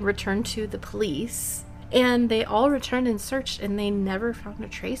he returned to the police, and they all returned and searched, and they never found a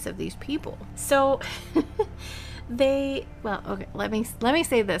trace of these people. So let me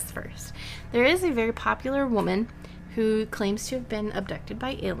say this first. There is a very popular woman who claims to have been abducted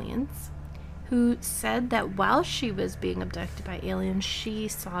by aliens, who said that while she was being abducted by aliens, she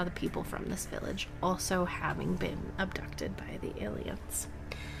saw the people from this village also having been abducted by the aliens.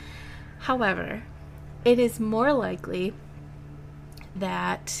 However, it is more likely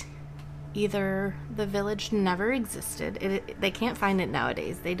that either the village never existed, they can't find it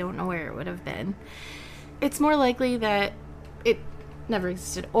nowadays, they don't know where it would have been. It's more likely that it never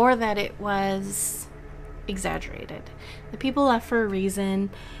existed, or that it was exaggerated. The people left for a reason,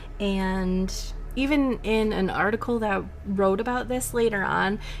 and even in an article that wrote about this later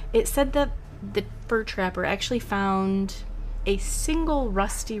on, it said that the fur trapper actually found a single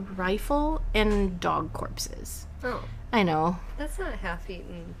rusty rifle and dog corpses. Oh. I know. That's not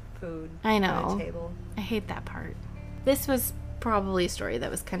half-eaten food I know. on a table. I hate that part. This was probably a story that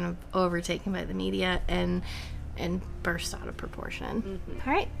was kind of overtaken by the media and burst out of proportion. Mm-hmm.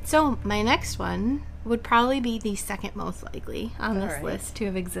 All right, so my next one would probably be the second most likely on this right. list to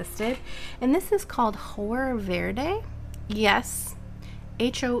have existed, and this is called Joer Verde. Yes,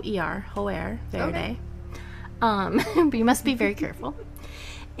 Hoer, Joer Verde. Okay. But you must be very careful.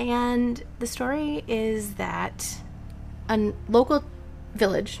 And the story is that a local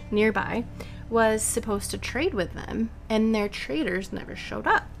village nearby was supposed to trade with them, and their traders never showed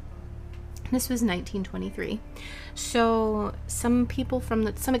up. This was 1923. So some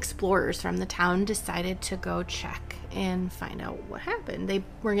explorers from the town decided to go check and find out what happened. They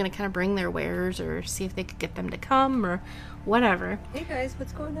were going to kind of bring their wares or see if they could get them to come or whatever. Hey guys,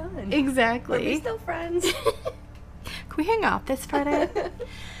 what's going on? Exactly. Are we still friends? Can we hang out this Friday?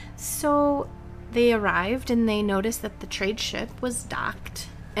 So they arrived and they noticed that the trade ship was docked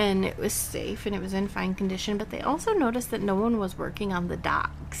and it was safe and it was in fine condition, but they also noticed that no one was working on the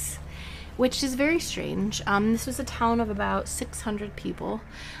docks, which is very strange. This was a town of about 600 people.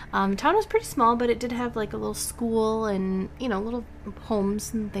 The town was pretty small, but it did have like a little school and, little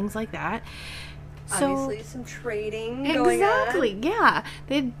homes and things like that. So, obviously some trading going on. Exactly, yeah.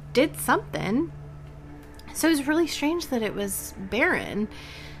 They did something. So it was really strange that it was barren.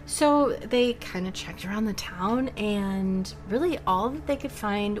 So they kind of checked around the town, and really all that they could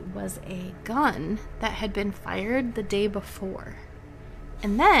find was a gun that had been fired the day before.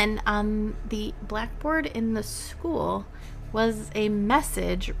 And then on the blackboard in the school was a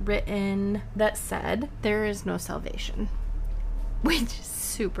message written that said, "There is no salvation," which is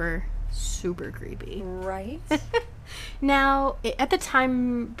super, super creepy. Right. Now, at the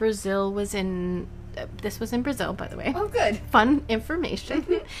time, Brazil was in... This was in Brazil, by the way. Oh, good. Fun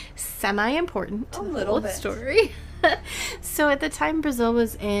information. Semi-important to the whole story. So at the time, Brazil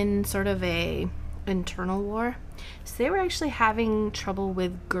was in sort of a internal war. So they were actually having trouble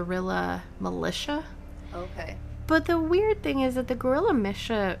with guerrilla militia. Okay. But the weird thing is that the guerrilla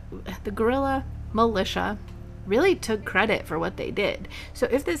militia really took credit for what they did. So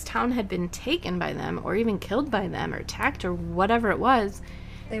if this town had been taken by them, or even killed by them, or attacked, or whatever it was,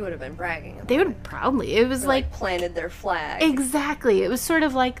 they would have been bragging about they would have probably. It was like planted their flag. Exactly. It was sort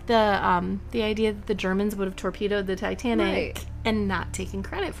of like the idea that the Germans would have torpedoed the Titanic and not taken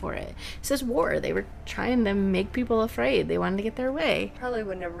credit for it. It's just war. They were trying to make people afraid. They wanted to get their way. Probably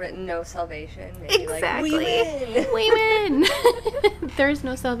wouldn't have written "no salvation." Maybe Exactly. Like, we win. There's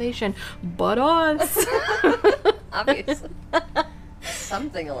no salvation but us. Obviously.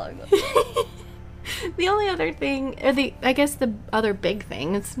 Something along those lines. The only other thing, or the other big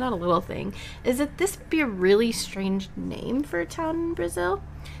thing, it's not a little thing, is that this would be a really strange name for a town in Brazil,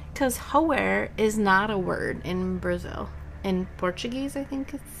 because Joer is not a word in Brazil. In Portuguese, I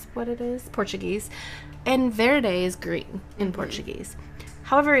think it's what it is, Portuguese, and verde is green in Portuguese.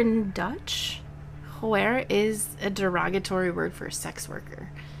 However, in Dutch, Joer is a derogatory word for a sex worker.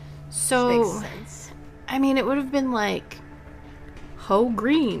 So, makes sense. I mean, it would have been like Ho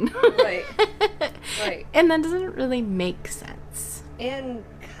Green. Right. Right. And that doesn't really make sense. And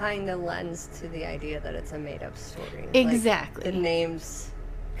kind of lends to the idea that it's a made-up story. Exactly. Like, the name's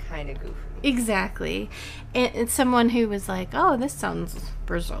kind of goofy. Exactly. And it's someone who was like, oh, this sounds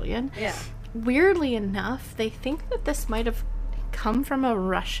Brazilian. Yeah. Weirdly enough, they think that this might have come from a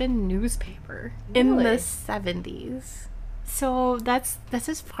Russian newspaper in the 70s. So that's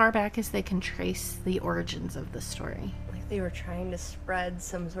as far back as they can trace the origins of the story. They were trying to spread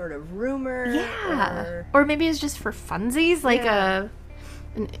some sort of rumor. Yeah. Or maybe it's just for funsies, like an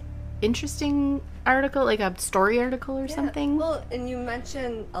interesting article, like a story article or something. Well, and you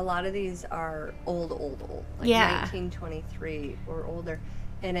mentioned a lot of these are old. Like 1923 or older.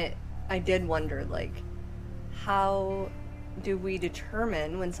 And I did wonder, like, how do we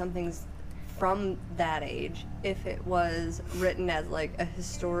determine when something's from that age if it was written as, like, a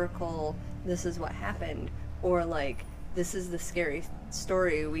historical, this is what happened, or, like, this is the scary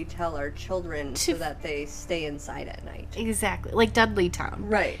story we tell our children so that they stay inside at night. Exactly. Like Dudleytown.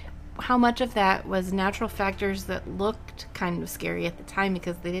 Right. How much of that was natural factors that looked kind of scary at the time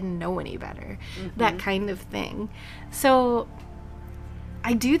because they didn't know any better? Mm-hmm. That kind of thing. So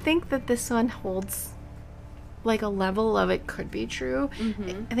I do think that this one holds like a level of it could be true.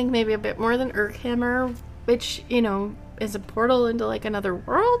 Mm-hmm. I think maybe a bit more than Urkhammer, which, is a portal into like another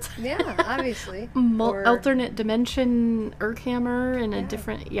world. Yeah, obviously. Alternate dimension Urkhammer in a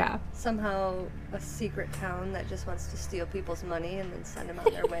different, somehow a secret town that just wants to steal people's money and then send them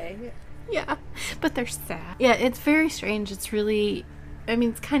on their way. Yeah, but they're sad. Yeah, it's very strange. It's really,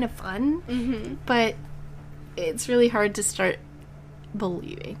 it's kind of fun, but it's really hard to start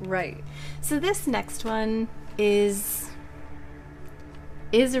believing. Right. So this next one is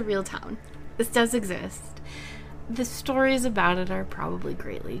a real town. This does exist. The stories about it are probably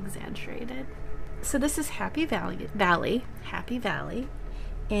greatly exaggerated. So this is Happy Valley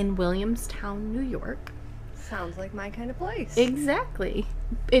in Williamstown, New York. Sounds like my kind of place. Exactly.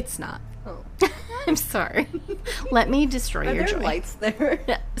 It's not. Oh. I'm sorry. Let me destroy Are your there joy. lights there?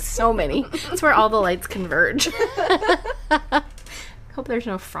 So many. It's where all the lights converge. Hope there's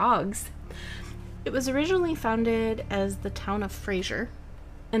no frogs. It was originally founded as the town of Fraser,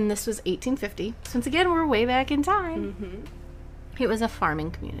 and this was 1850. Since again, we're way back in time. Mm-hmm. It was a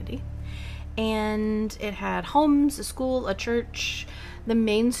farming community, and it had homes, a school, a church. The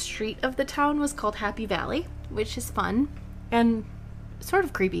main street of the town was called Happy Valley, which is fun and sort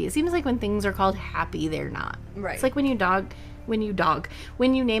of creepy. It seems like when things are called happy, they're not. Right. It's like when you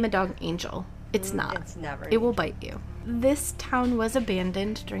name a dog Angel. It's not. It's never. It will bite you. This town was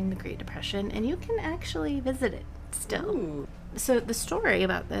abandoned during the Great Depression, and you can actually visit it still. Ooh. So the story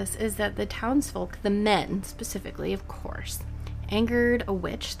about this is that the townsfolk, the men specifically, of course, angered a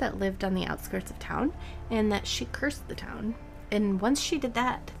witch that lived on the outskirts of town, and that she cursed the town. And once she did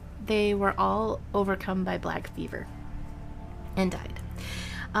that, they were all overcome by black fever and died.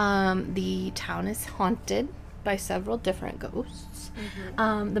 The town is haunted by several different ghosts.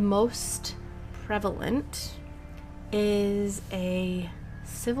 Mm-hmm. The most prevalent is a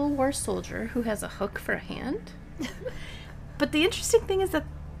Civil War soldier who has a hook for a hand. But the interesting thing is that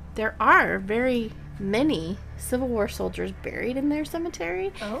there are very many Civil War soldiers buried in their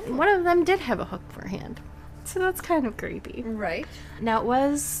cemetery. Oh. And one of them did have a hook for a hand. So that's kind of creepy. Right. Now, it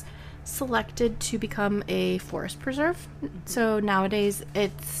was selected to become a forest preserve. So nowadays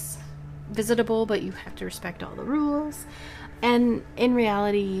it's visitable, but you have to respect all the rules. And in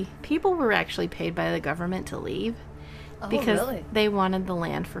reality, people were actually paid by the government to leave because really? they wanted the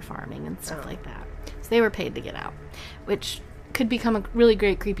land for farming and stuff Oh. like that. So they were paid to get out, which could become a really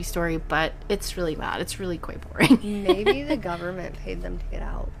great creepy story, but it's really not. It's really quite boring. Maybe the government paid them to get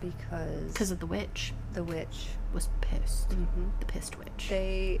out because of the witch the witch. was pissed. Mm-hmm. The pissed witch.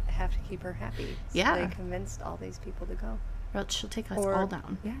 They have to keep her happy. So Yeah. they convinced all these people to go. Or else she'll take us Or- all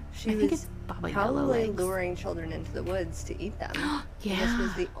down. Yeah, I she think was it's Baba probably Yellowlegs. luring children into the woods to eat them. And this Yeah.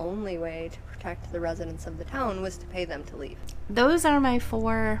 was the only way to protect the residents of the town was to pay them to leave. Those are my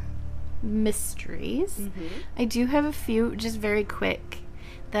 4 mysteries. Mm-hmm. I do have a few, just very quick,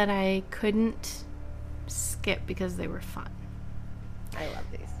 that I couldn't skip because they were fun. I love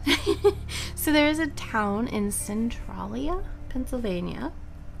these. So there is a town in Centralia, Pennsylvania,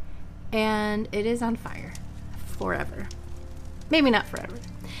 and it is on fire forever. Maybe not forever.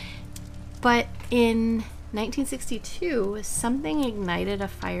 But in 1962, something ignited a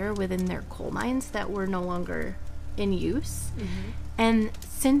fire within their coal mines that were no longer in use. And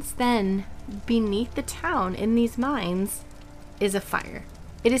since then, beneath the town in these mines is a fire.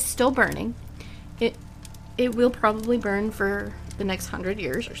 It is still burning. It will probably burn for the next 100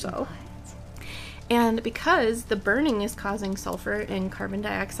 years or so. And because the burning is causing sulfur and carbon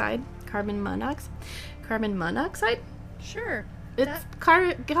monoxide, Sure. it's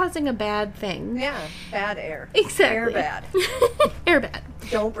causing a bad thing. Yeah, bad air. Exactly. Air bad. Air bad.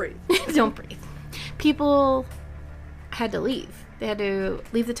 Don't breathe. Don't breathe. People had to leave. They had to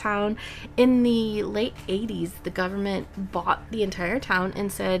leave the town. In the late 80s, the government bought the entire town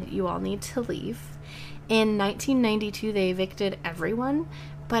and said, you all need to leave. In 1992, they evicted everyone,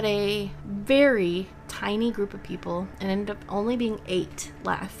 but a very tiny group of people, and ended up only being 8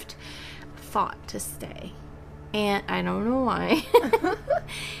 left, fought to stay. And I don't know why.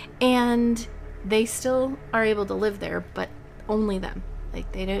 And they still are able to live there, but only them.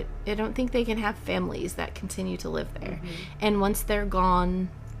 Like I don't think they can have families that continue to live there. And once they're gone,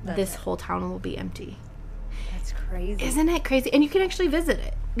 this whole town will be empty. That's crazy. Isn't it crazy? And you can actually visit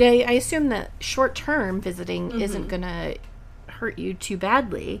it. I assume that short-term visiting isn't going to hurt you too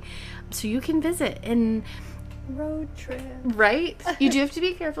badly. So you can visit and Road trip. right? You do have to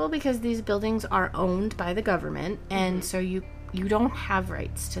be careful because these buildings are owned by the government, and so you don't have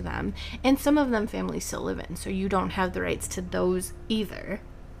rights to them. And some of them families still live in, so you don't have the rights to those either.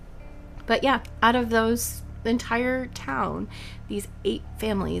 But yeah, out of those the entire town, these 8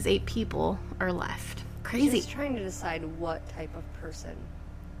 families, 8 people are left. Crazy. Just trying to decide what type of person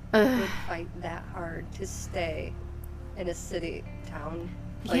Ugh. would fight that hard to stay in a city, town,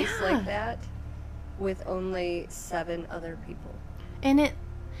 place Yeah. like that with only 7 other people. And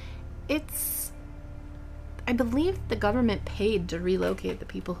it's I believe the government paid to relocate the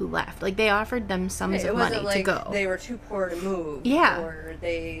people who left. Like they offered them sums It of money wasn't like to go. they were too poor to move. Yeah. Or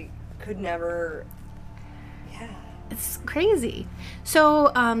they could never. Yeah. It's crazy.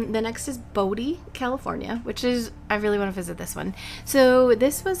 So the next is Bodie, California, which is I really want to visit this one. So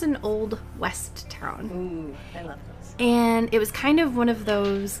this was an old West town. Ooh, I love those. And it was kind of one of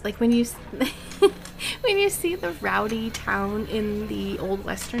those, like when you when you see the rowdy town in the old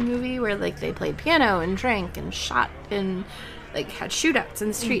Western movie where like they played piano and drank and shot and like had shootouts in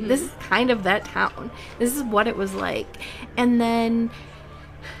the street. This is kind of that town. This is what it was like. And then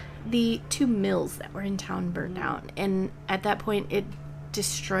the 2 mills that were in town burned down, and at that point it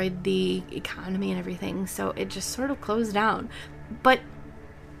destroyed the economy and everything, so it just sort of closed down. But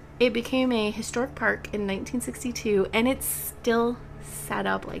it became a historic park in 1962, and it's still set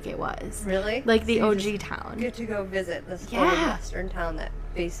up like it was. Really? Like the So you OG just town. Get to go visit this Yeah. old Western town that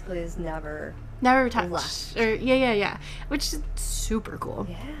basically is never touched. left. Or yeah. Which is super cool.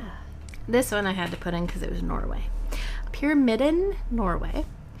 Yeah. This one I had to put in because it was Norway. Pyramiden, Norway.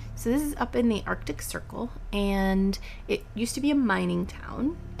 So this is up in the Arctic Circle, and it used to be a mining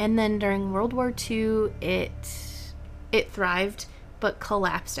town. And then during World War II, it thrived, but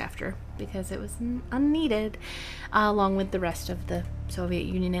collapsed after because it was unneeded, along with the rest of the Soviet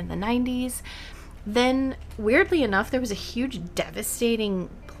Union in the 90s. Then, weirdly enough, there was a huge, devastating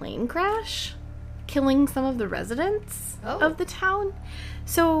plane crash, killing some of the residents of the town.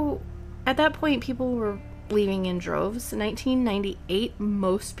 So, at that point, people were leaving in droves. In 1998,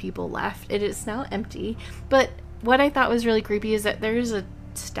 most people left. It is now empty. But what I thought was really creepy is that there's a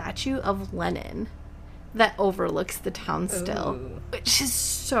statue of Lenin that overlooks the town still, which is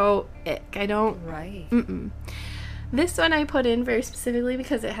so ick. I don't... Right. This one I put in very specifically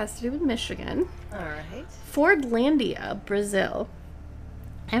because it has to do with Michigan. All right. Fordlandia, Brazil.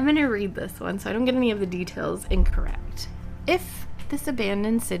 I'm going to read this one so I don't get any of the details incorrect. If this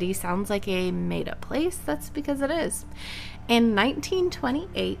abandoned city sounds like a made-up place, that's because it is. In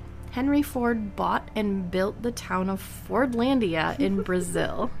 1928, Henry Ford bought and built the town of Fordlandia in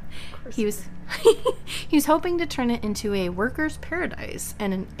Brazil. He was hoping to turn it into a workers' paradise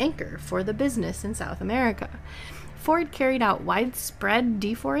and an anchor for the business in South America. Ford carried out widespread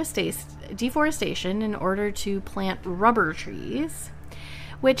deforestation in order to plant rubber trees,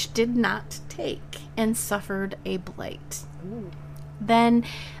 which did not take and suffered a blight. Then,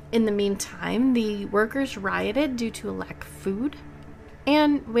 in the meantime, the workers rioted due to a lack of food.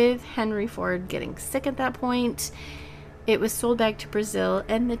 And with Henry Ford getting sick at that point, it was sold back to Brazil,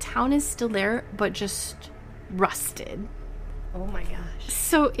 and the town is still there, but just rusted. Oh my gosh.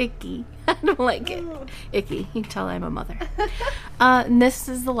 So icky. I don't like it. Icky. You can tell I'm a mother. And this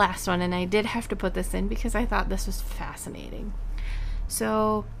is the last one, and I did have to put this in because I thought this was fascinating.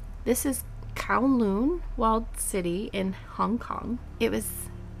 So, this is Kowloon Walled City in Hong Kong. It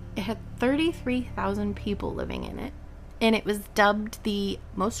had 33,000 people living in it, and it was dubbed the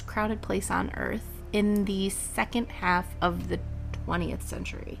most crowded place on Earth in the second half of the 20th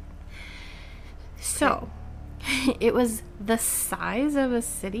century. So, it was the size of a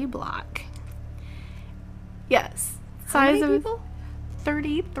city block. Yes. How many people?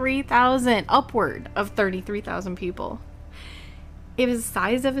 33,000. Upward of 33,000 people. It was the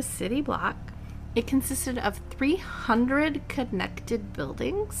size of a city block. It consisted of 300 connected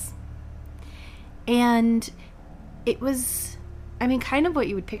buildings. And it was, I mean, kind of what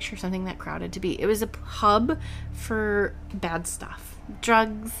you would picture something that crowded to be. It was a hub for bad stuff.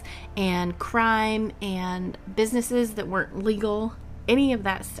 Drugs and crime and businesses that weren't legal. Any of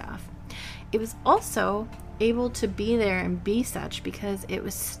that stuff. It was also able to be there and be such because it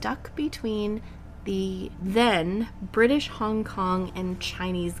was stuck between the then British Hong Kong and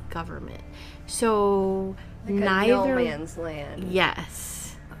Chinese government. So Like neither a no man's land.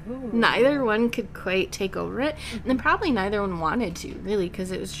 Yes. Ooh. Neither one could quite take over it, and probably neither one wanted to, really,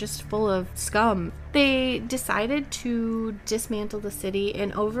 because it was just full of scum. They decided to dismantle the city,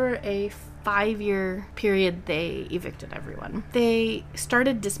 and over a 5-year period, they evicted everyone. They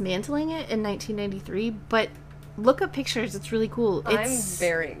started dismantling it in 1993, but look up pictures. It's really cool. I'm It's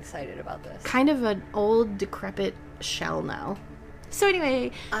very excited about this. kind of an old, decrepit shell now. So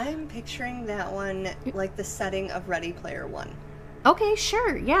anyway, I'm picturing that one like the setting of Ready Player One. okay,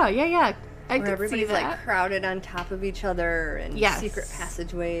 sure. Yeah. I Where could see everybody's that. like crowded on top of each other and Yes. secret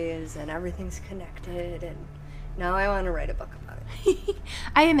passageways and everything's connected, and now I want to write a book about it.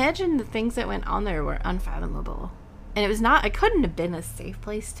 I imagine the things that went on there were unfathomable. And it couldn't have been a safe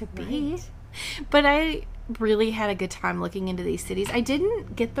place to be. Right. But I really had a good time looking into these cities. I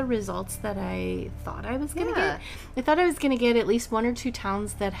didn't get the results that I thought I was going to Yeah. get. I thought I was going to get at least 1 or 2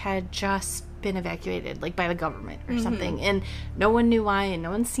 towns that had just been evacuated, like by the government or something. And no one knew why, and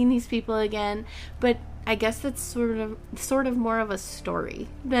no one's seen these people again. But I guess that's sort of more of a story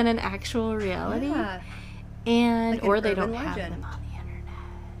than an actual reality. Yeah. And Like an or they urban don't have legend. them on the internet.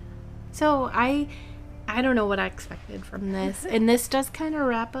 So I don't know what I expected from this, and this does kind of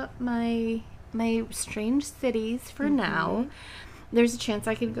wrap up my my strange cities for now. There's a chance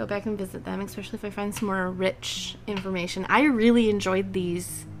I could go back and visit them, especially if I find some more rich information. I really enjoyed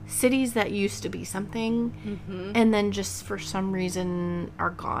these cities that used to be something and then just for some reason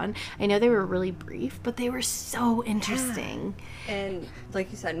are gone. I know they were really brief, but they were so interesting. Yeah. And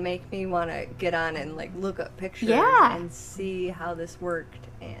like you said, make me want to get on and like look up pictures and see how this worked.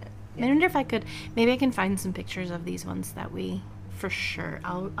 And I wonder if I could, maybe I can find some pictures of these ones that we, for sure.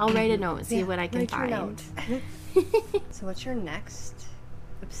 I'll write a note and see what I can find. So what's your next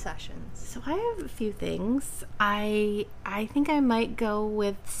obsessions? So I have a few things. I think I might go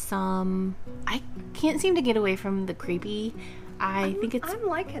with some, I can't seem to get away from the creepy. I'm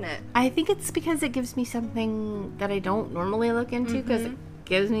liking it. I think it's because it gives me something that I don't normally look into because it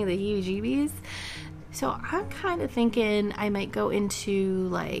gives me the heebie-jeebies. So I'm kind of thinking I might go into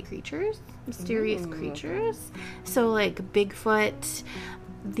like creatures, mysterious creatures. So like Bigfoot,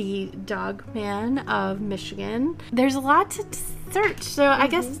 the Dog Man of Michigan. There's a lot to search, so I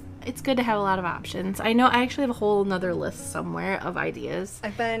guess it's good to have a lot of options. I know I actually have a whole nother list somewhere of ideas.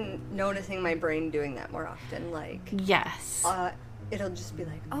 I've been noticing my brain doing that more often. Like, yes, it'll just be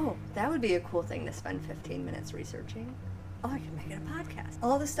like, oh, that would be a cool thing to spend 15 minutes researching. Oh, I can make it a podcast.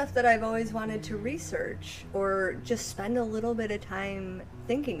 All the stuff that I've always wanted to research or just spend a little bit of time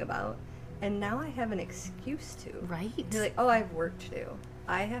thinking about, and now I have an excuse to. Right? You're like, oh, I have work to do.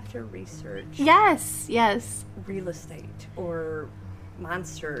 I have to research. Yes. Real estate or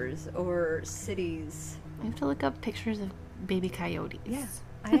monsters or cities. I have to look up pictures of baby coyotes. Yeah.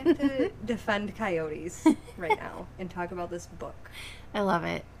 I have to defend coyotes right now and talk about this book. I love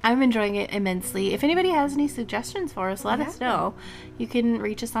it. I'm enjoying it immensely. If anybody has any suggestions for us, let us know. You can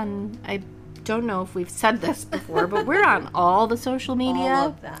reach us on, I don't know if we've said this before, but we're on all the social media. All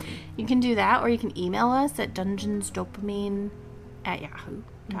of them. You can do that, or you can email us at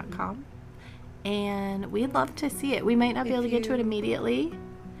dungeonsdopamine@yahoo.com. And we'd love to see it. We might not be able to get to it immediately.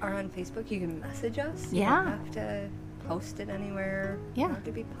 Or on Facebook, you can message us. Yeah. You don't have to post it anywhere. Yeah. You don't have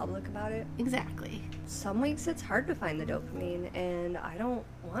to be public about it. Exactly. Some weeks it's hard to find the dopamine, and I don't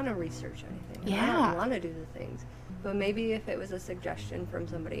want to research anything. Yeah. I don't want to do the things. But maybe if it was a suggestion from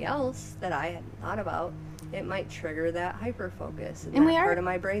somebody else that I hadn't thought about, it might trigger that hyper-focus and that part of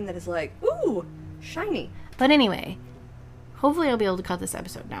my brain that is like, ooh, shiny. But anyway, hopefully I'll be able to cut this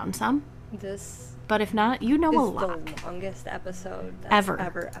episode down some. But if not, you know a lot. It's the longest episode that's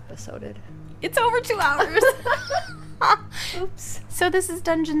ever episoded. It's over 2 hours. Oops. So this is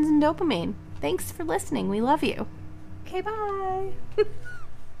Dungeons and Dopamine. Thanks for listening. We love you. Okay, bye.